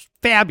that was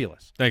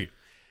fabulous. Thank you.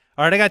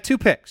 All right, I got 2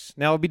 picks.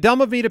 Now, it would be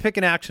dumb of me to pick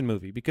an action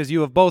movie because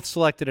you have both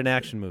selected an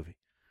action movie.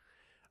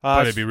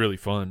 But it'd be really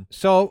fun.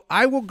 So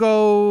I will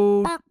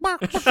go. Where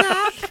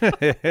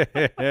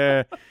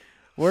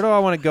do I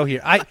want to go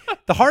here?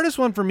 The hardest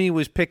one for me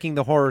was picking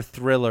the horror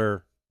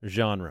thriller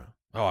genre.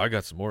 Oh, I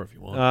got some more if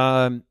you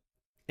want.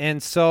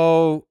 And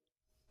so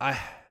let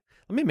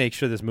me make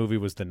sure this movie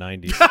was the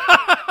 90s.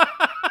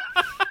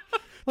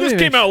 This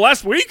came out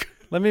last week.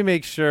 Let me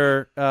make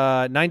sure.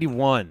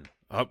 91.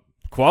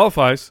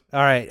 Qualifies. All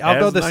right, I'll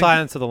go The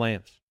Silence of the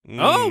Lambs.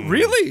 Oh,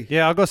 really?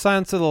 Yeah, I'll go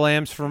Silence of the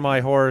Lambs for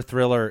my horror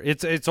thriller.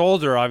 It's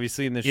older,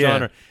 obviously, in the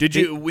genre.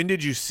 When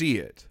did you see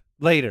it?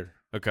 Later.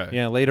 Okay.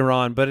 Yeah, later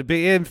on, but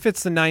it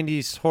fits the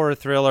 90s horror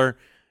thriller,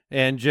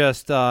 and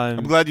just.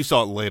 I'm glad you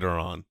saw it later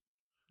on,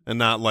 and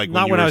not when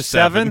I was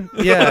 7.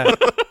 Yeah,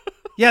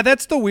 yeah.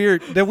 That's the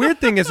weird. The weird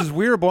thing is I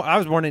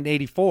was born in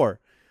 '84,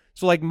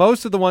 so like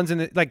most of the ones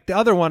the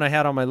other one I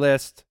had on my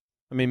list.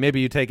 I mean, maybe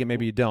you take it,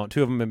 maybe you don't.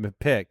 2 of them have been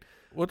picked.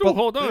 Well,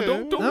 hold on.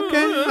 Don't. Okay.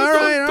 All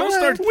right. Don't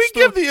start. We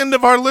give the end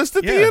of our list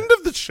at the end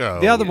of the show.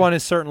 The other one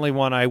is certainly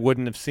one I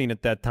wouldn't have seen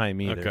at that time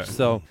either. Okay.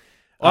 So,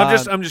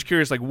 I'm just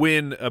curious, like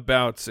when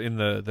about in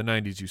the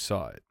 90s you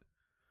saw it.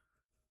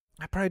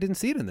 I probably didn't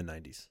see it in the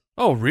 90s.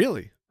 Oh,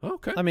 really?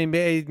 Okay. I mean,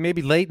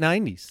 maybe late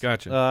 90s.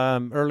 Gotcha.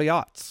 Early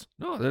aughts.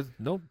 No, there's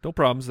no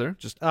problems there.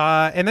 Just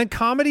and then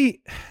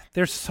comedy,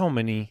 there's so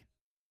many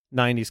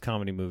 90s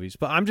comedy movies,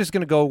 but I'm just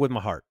going to go with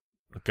my heart.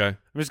 Okay.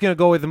 I'm just going to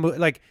go with the movie.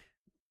 Like,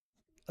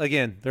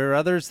 again, there are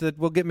others that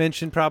will get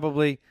mentioned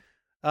probably,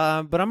 but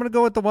I'm going to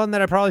go with the one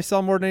that I probably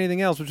saw more than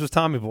anything else, which was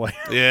Tommy Boy.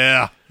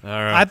 Yeah. All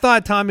right. I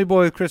thought Tommy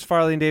Boy with Chris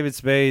Farley and David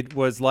Spade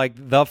was like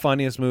the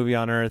funniest movie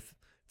on earth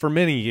for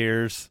many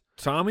years.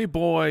 Tommy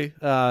Boy.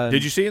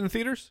 Did you see it in the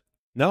theaters?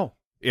 No.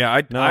 Yeah,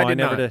 I never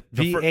not. did.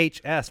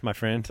 VHS, my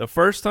friend. The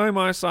first time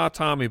I saw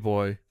Tommy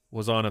Boy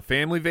was on a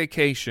family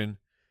vacation,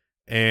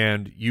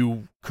 and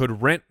you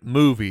could rent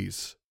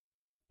movies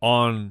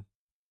on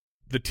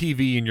the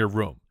TV in your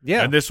room.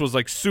 Yeah. And this was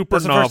like super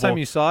That's novel. the first time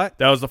you saw it?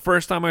 That was the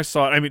first time I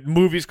saw it. I mean,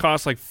 movies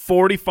cost like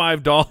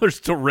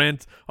 $45 to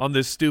rent on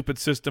this stupid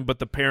system, but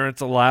the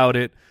parents allowed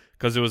it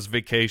because it was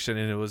vacation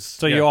and it was.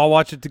 So you all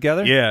watch it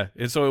together? Yeah.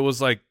 And so it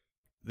was like,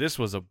 that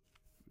was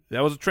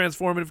a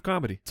transformative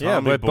comedy. Yeah,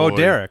 but Bo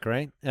Derek,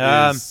 right?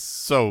 Is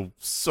so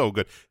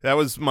good. That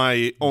was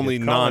my only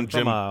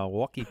non-Jim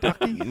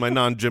walkie-talkie. my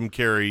non-Jim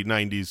Carrey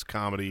 90s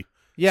comedy.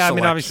 Yeah, selection.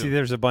 I mean, obviously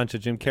there's a bunch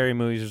of Jim Carrey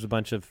movies. There's a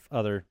bunch of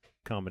other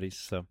comedies.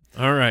 So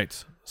all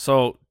right.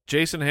 So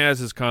Jason has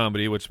his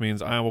comedy, which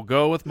means I will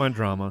go with my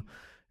drama,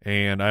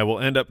 and I will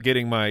end up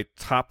getting my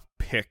top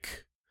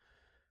pick.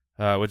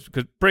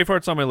 Because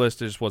Braveheart's on my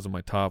list, it just wasn't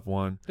my top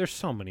one. There's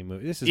so many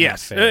movies. This is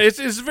yes, not fair.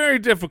 it's very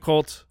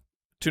difficult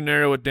to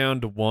narrow it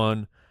down to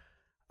one.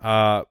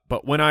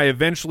 But when I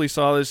eventually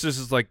saw this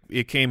is like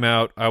it came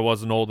out. I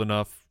wasn't old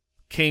enough.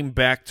 Came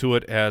back to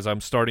it as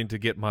I'm starting to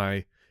get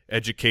my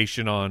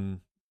education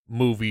on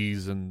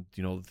movies and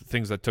the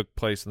things that took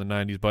place in the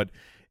 90s. But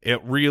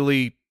it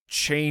really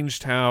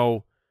changed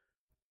how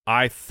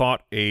I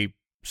thought a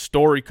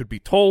story could be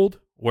told,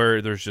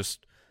 where there's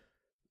just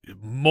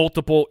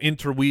multiple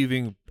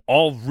interweaving,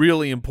 all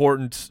really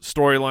important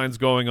storylines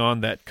going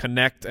on that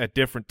connect at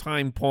different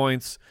time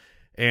points.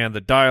 And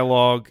the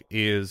dialogue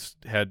was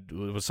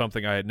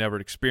something I had never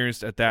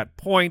experienced at that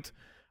point.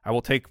 I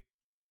will take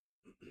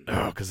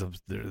because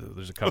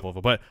there's a couple of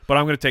them, but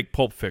I'm going to take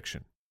Pulp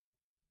Fiction.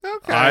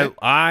 Okay.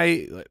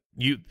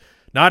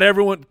 Not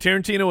everyone.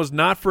 Tarantino was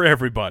not for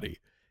everybody,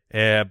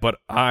 but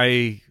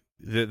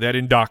that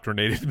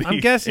indoctrinated me. I'm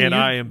guessing.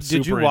 And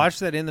did you watch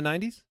that in the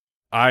 90s?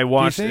 I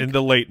watched in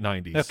the late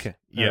 90s. Okay.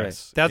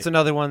 Yes, right. That's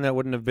another one that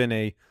wouldn't have been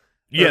a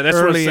that's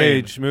early what I'm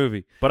age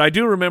movie. But I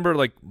do remember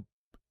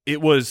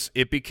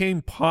it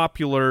became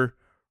popular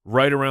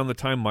right around the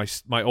time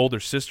my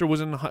older sister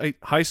was in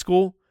high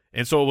school,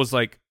 and so it was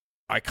like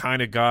I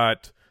kind of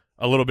got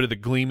a little bit of the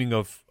gleaming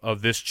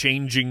of this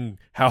changing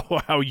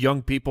how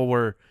young people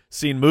were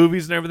seeing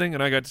movies and everything,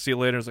 and I got to see it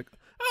later. I was like,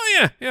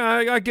 oh yeah,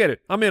 I get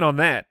it. I'm in on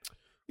that.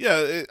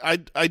 Yeah,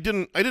 I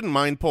didn't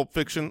mind Pulp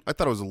Fiction. I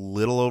thought it was a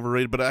little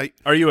overrated, but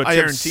are you a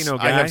Tarantino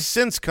guy? I have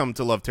since come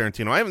to love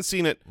Tarantino. I haven't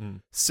seen it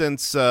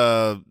since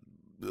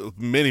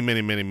many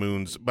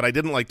moons, but I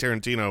didn't like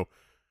Tarantino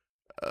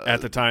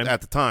at the time.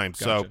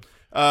 Gotcha. So,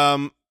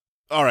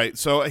 all right.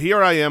 So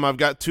here I am. I've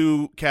got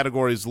two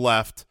categories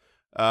left.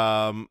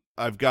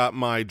 I've got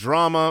my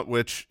drama,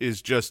 which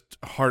is just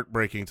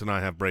heartbreaking to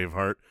not have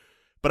Braveheart,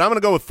 but I'm going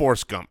to go with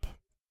Forrest Gump.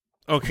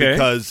 Okay,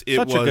 because it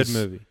was a good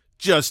movie.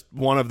 Just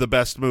one of the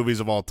best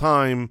movies of all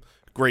time.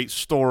 Great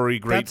story,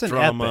 great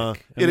drama.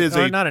 It is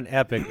not an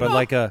epic, but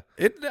like a.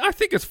 I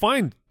think it's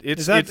fine.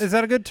 Is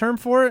that a good term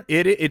for it?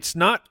 It's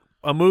not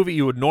a movie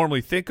you would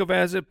normally think of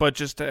as it, but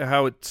just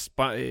how it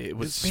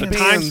was a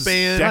time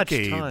span,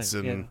 decades,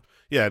 and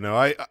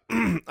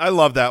I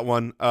love that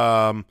one.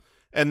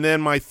 And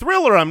then my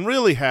thriller, I'm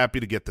really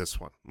happy to get this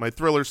one. My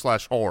thriller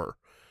 / horror,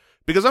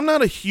 because I'm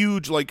not a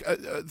huge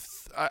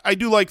I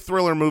do like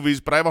thriller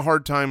movies, but I have a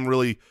hard time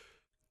really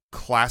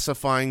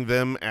classifying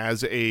them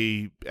as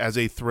a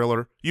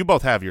thriller. You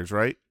both have yours,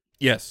 right?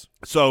 Yes.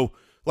 So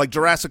like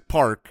Jurassic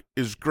Park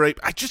is great.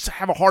 I just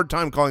have a hard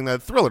time calling that a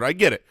thriller. I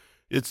get it.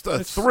 It's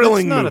a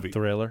thrilling movie. It's not a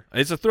thriller.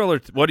 It's a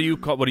thriller. What do you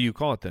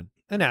call it then?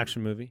 An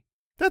action movie.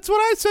 That's what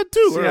I said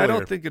too. See, I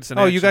don't think it's an.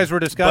 Oh, you guys were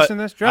discussing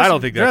this? I don't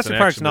think that's Jurassic an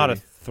Park's action not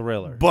movie. a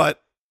thriller.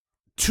 But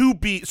to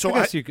be so, I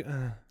guess you could,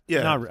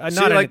 not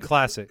See, a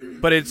classic.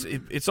 But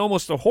it's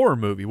almost a horror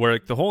movie where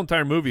the whole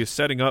entire movie is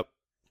setting up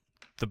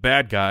the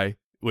bad guy,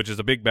 which is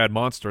a big bad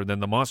monster, and then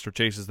the monster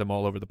chases them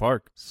all over the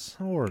park.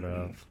 Sort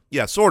of.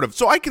 Yeah, sort of.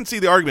 So I can see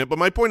the argument, but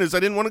my point is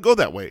I didn't want to go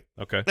that way.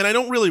 Okay. And I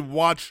don't really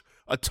watch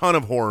a ton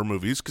of horror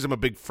movies because I'm a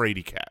big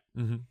fraidy cat.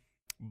 Mm-hmm.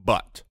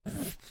 But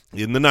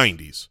in the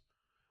 90s,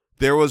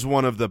 there was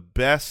one of the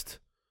best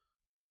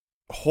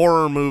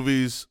horror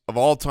movies of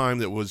all time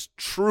that was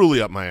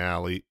truly up my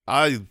alley.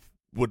 I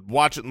would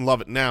watch it and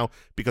love it now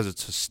because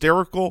it's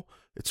hysterical,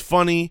 it's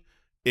funny,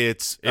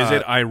 is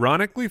it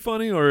ironically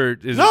funny, or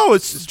is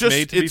it's just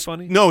made to be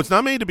funny? No, it's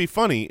not made to be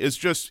funny. It's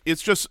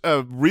just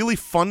a really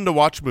fun to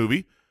watch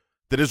movie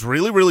that is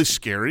really, really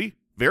scary,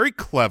 very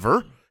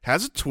clever,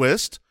 has a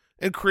twist,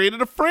 and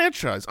created a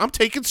franchise. I'm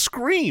taking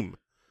Scream.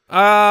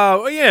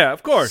 Yeah,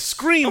 of course.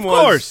 Scream of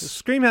was. course.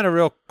 Scream had a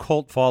real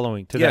cult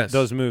following to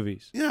those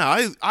movies.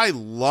 Yeah, I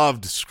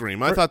loved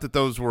Scream. I thought that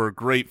those were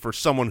great for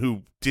someone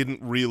who didn't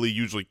really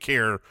usually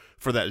care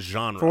for that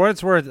genre. For what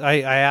it's worth,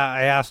 I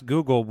asked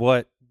Google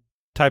what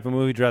type of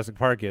movie Jurassic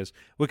Park is.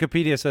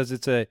 Wikipedia says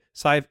it's a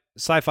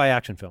sci-fi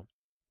action film.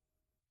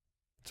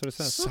 That's what it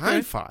says.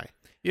 Sci-fi.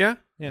 Yeah.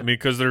 Yeah. I mean,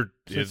 because they're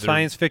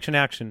science fiction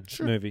action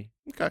movie.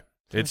 Okay.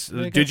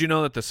 Did you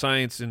know that the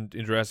science in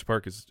Jurassic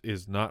Park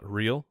is not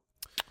real?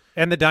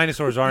 And the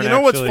dinosaurs aren't. You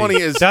know actually, what's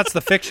funny is that's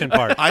the fiction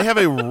part. I have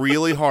a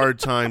really hard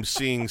time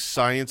seeing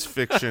science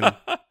fiction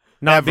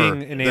not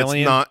being an that's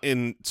alien, not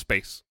in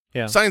space.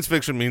 Yeah. Science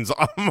fiction means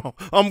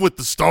I'm with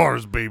the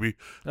stars, baby.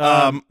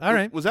 All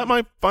right. Was that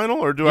my final,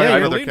 or do I have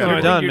another category?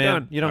 You're done, You're man.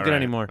 done. You don't All get right,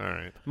 any more. All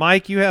right.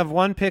 Mike, you have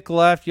one pick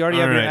left. You already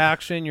All have your right.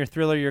 action, your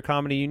thriller, your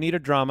comedy. You need a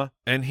drama.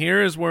 And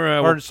here is where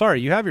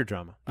You have your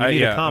drama. You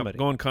need a comedy. I'm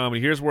going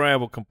comedy. Here's where I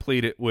will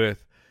complete it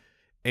with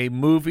a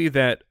movie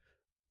that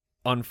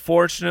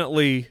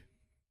unfortunately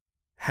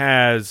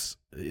time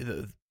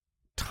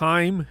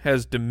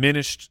has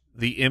diminished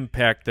the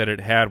impact that it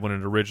had when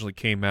it originally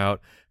came out,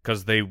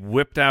 because they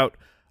whipped out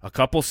a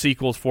couple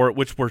sequels for it,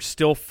 which were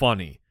still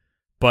funny,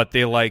 but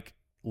they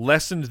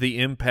lessened the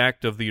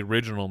impact of the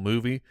original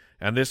movie.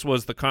 And this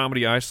was the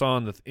comedy I saw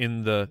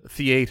in the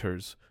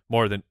theaters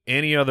more than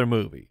any other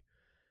movie,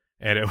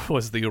 and it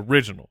was the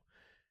original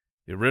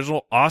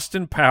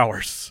Austin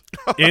Powers,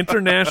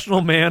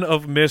 International Man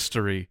of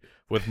Mystery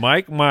with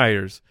Mike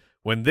Myers.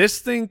 When this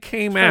thing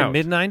came out,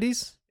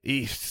 mid-90s,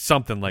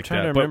 something like that.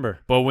 Trying to remember.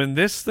 But when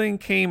this thing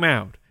came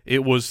out,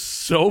 it was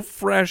so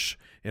fresh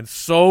and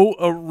so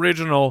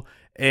original,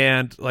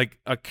 and like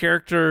a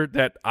character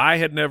that I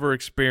had never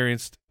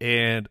experienced,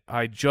 and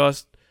I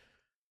just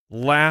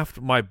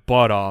laughed my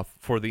butt off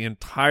for the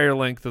entire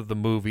length of the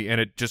movie, and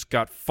it just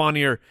got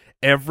funnier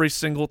every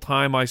single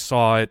time I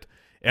saw it.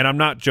 And I'm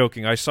not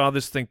joking. I saw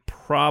this thing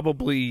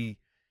probably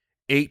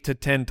 8 to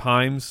 10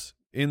 times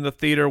in the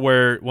theater,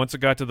 where once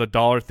it got to the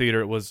dollar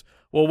theater, it was,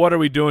 well, what are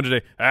we doing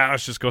today?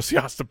 Let's just go see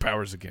Austin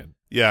Powers again.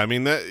 Yeah, I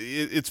mean,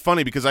 it's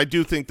funny because I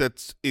do think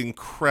that's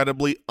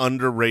incredibly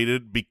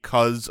underrated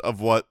because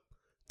of what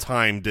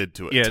time did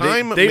to it. Yeah,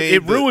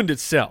 it ruined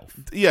itself.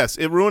 Yes,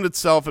 it ruined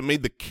itself. It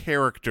made the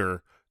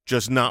character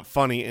just not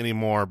funny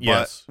anymore, but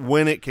yes,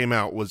 when it came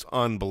out, was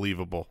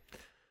unbelievable.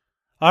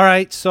 All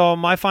right, so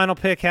my final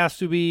pick has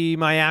to be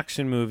my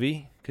action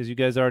movie, because you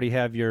guys already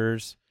have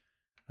yours.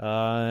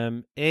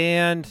 And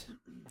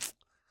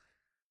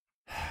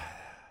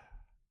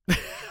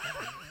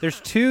there's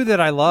two that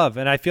I love,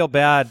 and I feel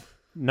bad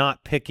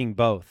not picking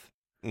both.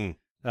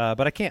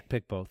 But I can't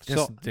pick both. Yes,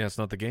 so it's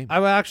not the game. I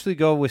will actually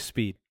go with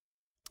Speed.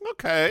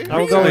 Okay. I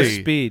will go with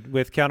Speed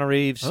with Keanu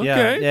Reeves. Okay.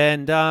 Yeah.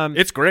 And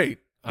it's great.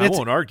 I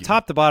won't argue.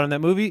 Top to bottom, that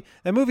movie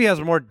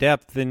has more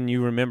depth than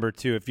you remember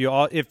too.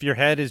 If your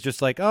head is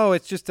just like, oh,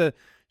 it's just a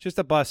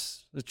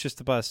bus. It's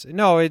just a bus.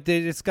 No,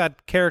 it's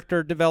got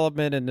character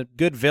development and a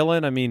good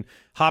villain. I mean,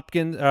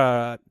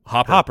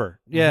 Hopper.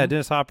 Yeah,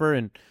 Dennis Hopper.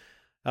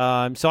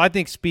 And so I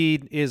think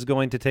Speed is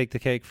going to take the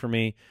cake for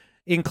me.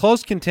 In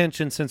close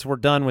contention, since we're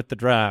done with the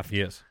draft.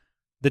 Yes.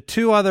 The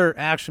two other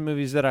action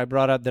movies that I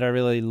brought up that I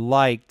really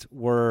liked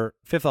were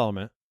Fifth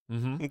Element.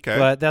 Mm-hmm. Okay.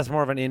 But that's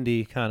more of an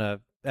indie kind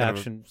of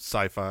action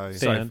sci-fi.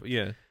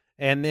 Yeah.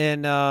 And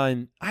then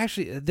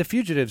actually, The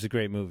Fugitive's a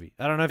great movie.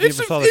 I don't know if you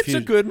ever saw The Fugitive.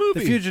 It's a good movie.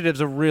 The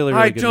Fugitive's a really,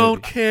 really good movie. I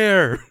don't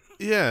care.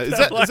 Yeah, is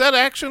that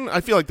action?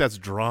 I feel like that's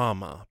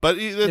drama, but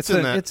it's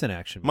an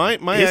action movie.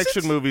 My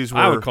action movies were.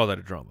 I would call that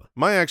a drama.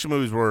 My action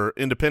movies were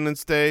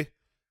Independence Day,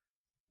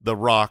 The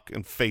Rock,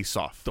 and Face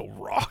Off. The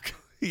Rock.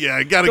 Yeah,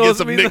 I got to get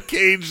some Nick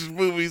Cage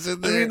movies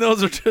in there. I mean,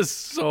 those are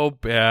just so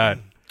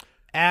bad.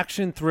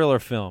 Action thriller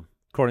film,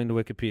 according to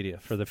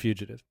Wikipedia, for The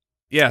Fugitive.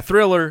 Yeah,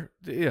 thriller.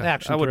 Yeah,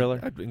 action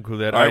thriller. I'd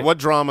include that. All right, what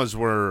dramas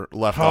were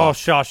left off?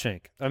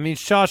 Shawshank. I mean,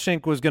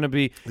 Shawshank was going to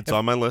be. It's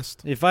on my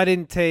list. If I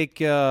didn't take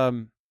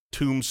Tombstone.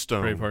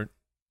 Braveheart.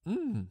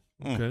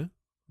 Okay.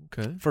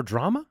 Okay. For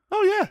drama?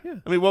 Oh, yeah.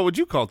 I mean, what would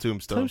you call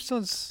Tombstone?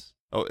 Tombstone's.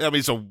 Oh, I mean,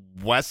 it's a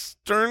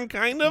Western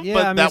kind of, Yeah,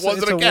 but I mean, that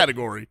wasn't a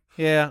category.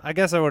 Yeah, I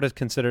guess I would have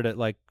considered it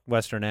like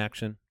Western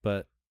action,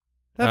 but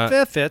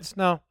that fits.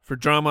 No. For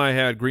drama, I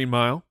had Green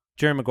Mile.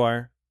 Jerry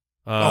Maguire.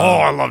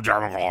 I love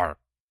Jerry Maguire.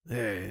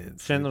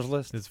 Chandler's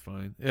List. It's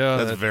fine. Yeah,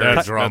 that's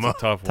very drama. That's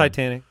a tough one.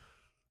 Titanic.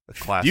 A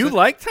classic. You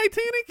like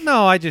Titanic?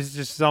 No, I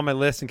just on my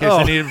list in case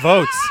I needed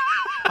votes.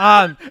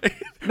 No.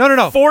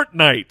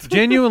 Fortnite.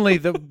 Genuinely,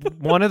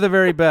 one of the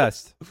very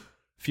best.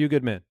 Few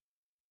Good Men.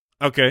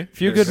 Okay.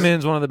 Few Good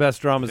Men's one of the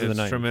best dramas of the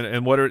night.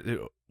 And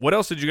what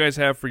else did you guys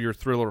have for your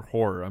thriller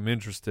horror? I'm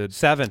interested.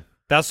 7.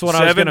 That's what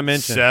I was going to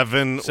mention.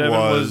 7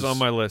 was on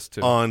my list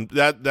too.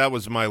 That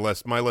was my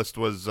list. My list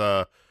was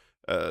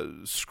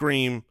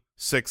Scream,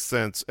 Sixth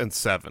Sense, and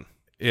 7.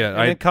 Yeah,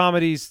 and then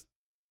comedies: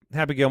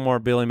 Happy Gilmore,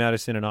 Billy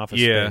Madison, and Office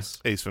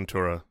Space. Ace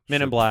Ventura,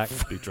 Men in Black,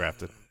 be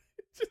drafted.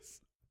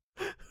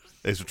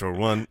 Ace Ventura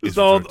 1. It's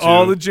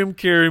all the Jim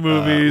Carrey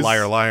movies.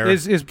 Liar, Liar.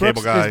 Is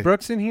Cable Guy. Is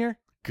Brooks in here?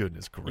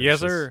 Goodness gracious. Yes,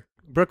 sir.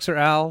 Brooks or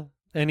Al?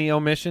 Any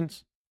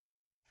omissions?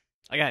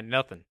 I got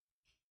nothing.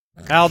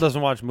 Al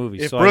doesn't watch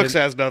movies. If so Brooks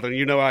has nothing,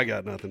 you know I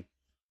got nothing.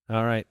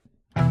 All right.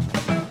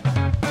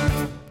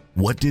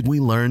 What did we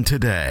learn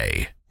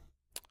today?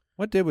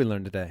 What did we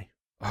learn today?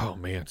 Oh,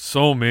 man,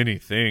 so many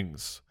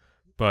things.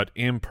 But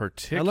in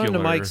particular... I learned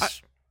that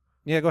Mike's...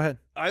 Yeah, go ahead.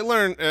 I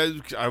learned,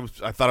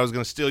 I thought I was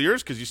going to steal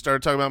yours because you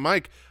started talking about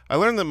Mike. I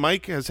learned that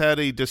Mike has had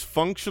a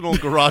dysfunctional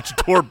garage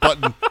door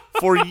button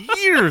for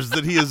years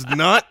that he has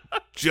not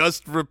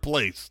just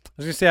replaced. I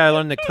was going to say I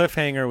learned that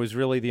Cliffhanger was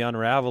really the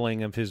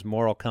unraveling of his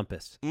moral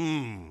compass.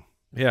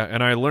 Yeah,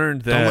 and I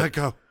learned that... Don't let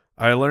go.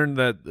 I learned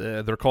that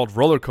they're called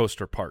roller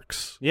coaster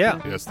parks. Yeah.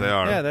 Yes, they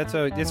are. Yeah,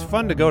 it's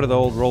fun to go to the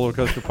old roller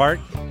coaster park.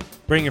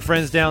 Bring your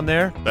friends down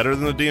there. Better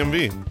than the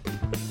DMV.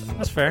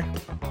 That's fair.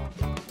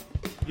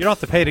 You don't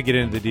have to pay to get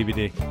into the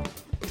DVD.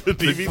 The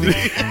DVD.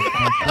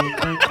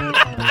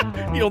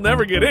 You'll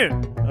never get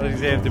in. You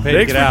have to pay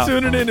Thanks to get out. for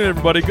tuning in,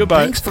 everybody.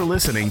 Goodbye. Thanks for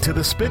listening to the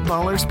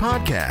Spitballers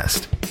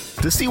Podcast.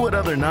 To see what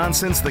other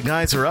nonsense the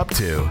guys are up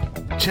to,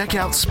 check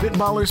out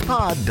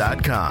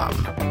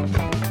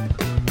SpitballersPod.com.